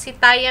thiamine. Si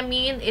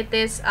thiamine, it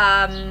is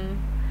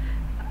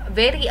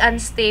very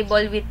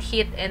unstable with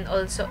heat and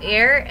also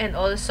air. And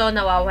also,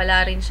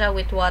 nawawala rin siya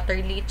with water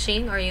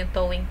leaching or yung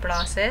thawing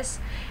process.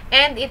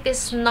 And it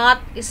is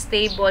not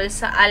stable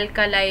sa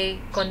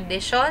alkali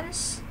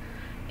conditions.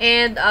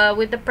 And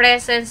with the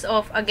presence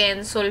of,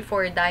 again,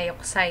 sulfur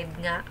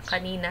dioxide nga,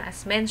 kanina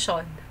as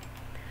mentioned.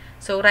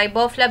 So,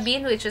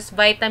 riboflavin, which is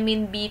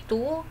vitamin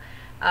B2,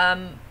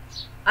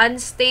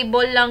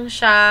 unstable lang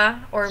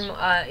siya or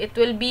it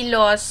will be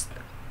lost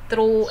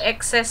through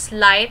excess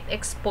light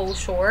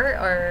exposure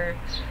or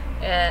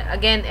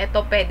again,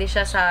 ito pwede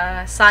siya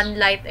sa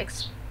sunlight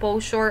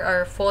exposure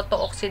or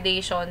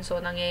photooxidation.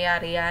 So,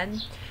 nangyayari yan.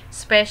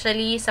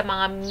 Especially sa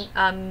mga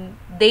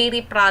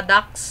dairy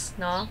products,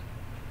 no?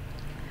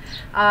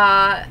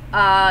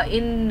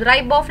 In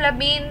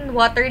riboflavin,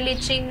 water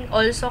leaching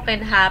also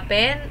can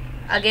happen.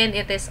 Again,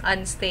 it is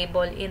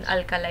unstable in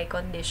alkali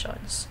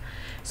conditions.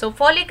 So,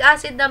 folic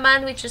acid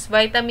naman, which is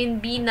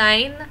vitamin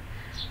B9,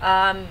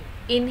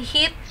 in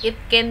heat, it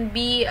can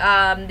be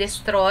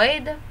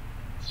destroyed.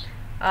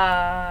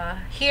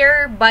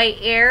 Here, by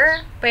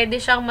air, pwede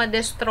siyang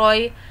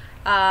ma-destroy.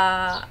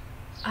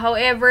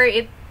 However,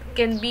 it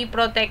can be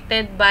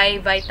protected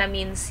by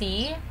vitamin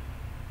C.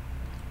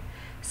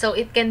 So,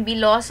 it can be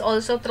lost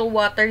also through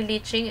water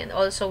leaching and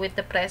also with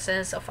the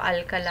presence of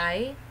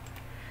alkali.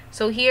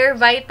 So, here,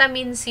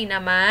 vitamin C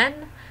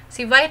naman.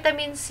 Si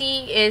vitamin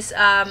C is,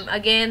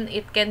 again,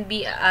 it can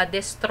be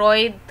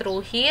destroyed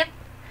through heat.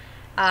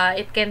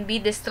 It can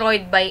be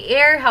destroyed by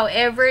air.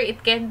 However,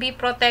 it can be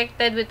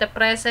protected with the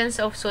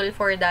presence of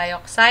sulfur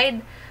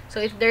dioxide.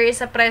 So, if there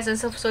is a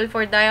presence of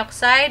sulfur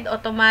dioxide,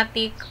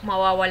 automatic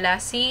mawawala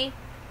si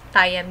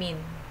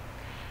thiamine.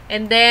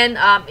 And then,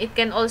 it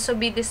can also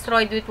be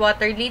destroyed with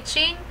water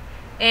leaching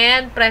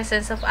and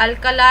presence of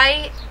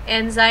alkali,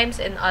 enzymes,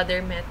 and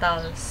other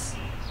metals.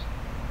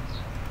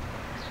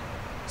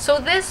 So,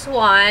 this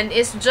one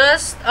is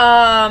just,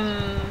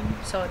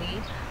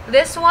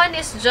 This one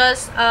is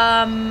just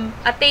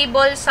a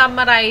table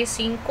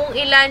summarizing kung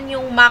ilan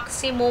yung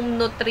maximum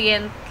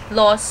nutrient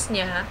loss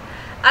niya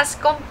as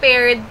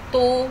compared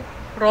to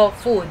raw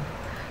food.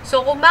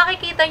 So, kung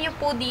makikita nyo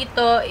po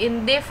dito,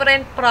 in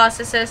different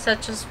processes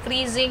such as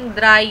freezing,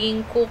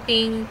 drying,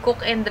 cooking,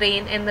 cook and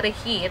drain, and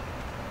reheat,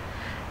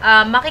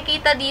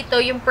 makikita dito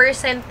yung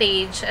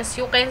percentage, as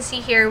you can see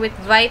here with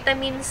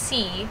vitamin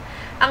C,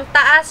 ang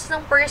taas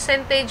ng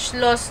percentage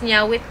loss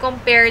niya with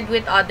compared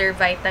with other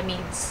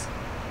vitamins.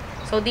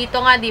 So,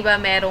 dito nga, di ba,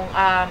 merong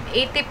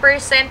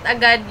 80%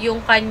 agad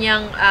yung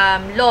kanyang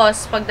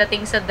loss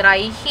pagdating sa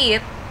dry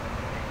heat,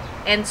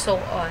 and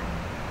so on.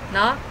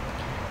 No?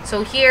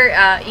 So, here,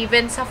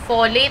 even sa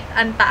folate,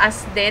 ang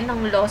taas din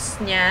ng loss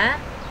niya.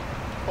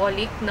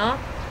 Folic, no?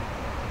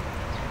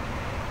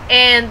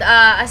 And,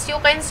 as you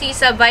can see,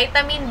 sa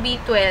vitamin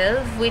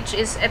B12, which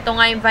is, ito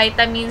nga yung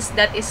vitamins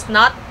that is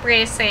not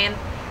present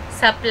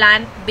sa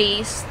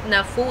plant-based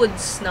na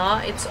foods,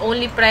 no? It's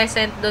only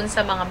present dun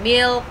sa mga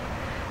milk,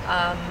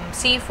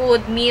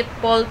 seafood, meat,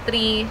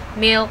 poultry,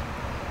 milk.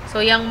 So,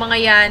 yung mga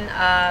yan,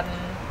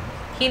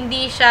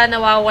 hindi siya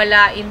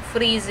nawawala in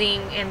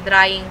freezing and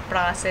drying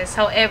process.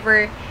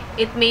 However,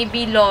 it may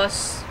be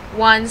lost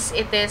once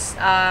it is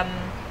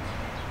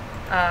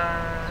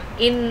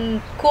in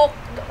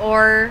cooked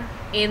or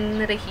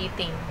in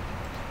reheating.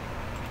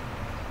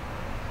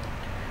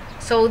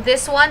 So,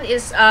 this one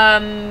is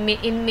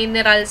in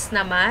minerals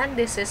naman.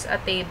 This is a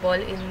table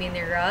in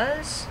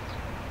minerals.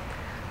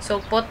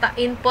 So,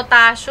 in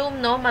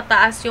potassium, no,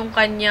 mataas yung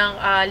kanyang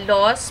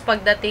loss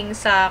pagdating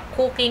sa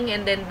cooking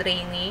and then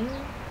draining.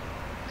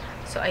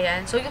 So,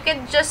 ayan. So, you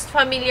can just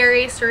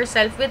familiarize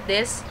yourself with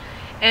this.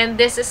 And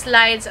these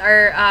slides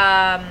are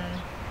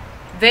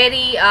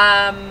very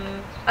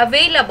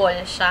available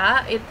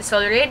siya. It is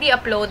already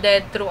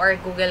uploaded through our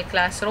Google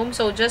Classroom.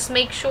 So, just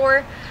make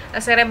sure,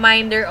 as a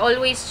reminder,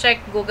 always check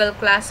Google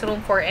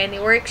Classroom for any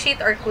worksheet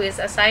or quiz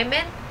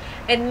assignment.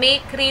 And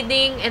make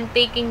reading and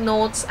taking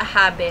notes a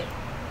habit.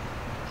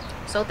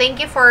 So, thank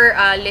you for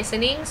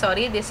listening.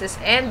 Sorry, this is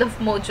end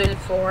of Module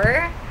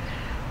 4.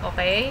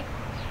 Okay?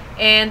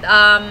 And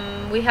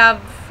we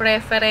have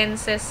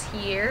references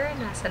here.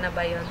 Nasa na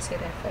ba yun si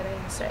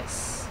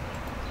references?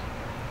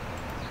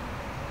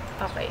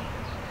 Okay.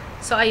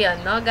 So,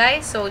 ayan, no,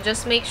 guys? So,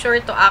 just make sure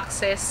to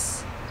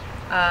access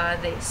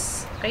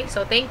this. Okay?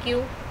 So, thank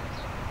you.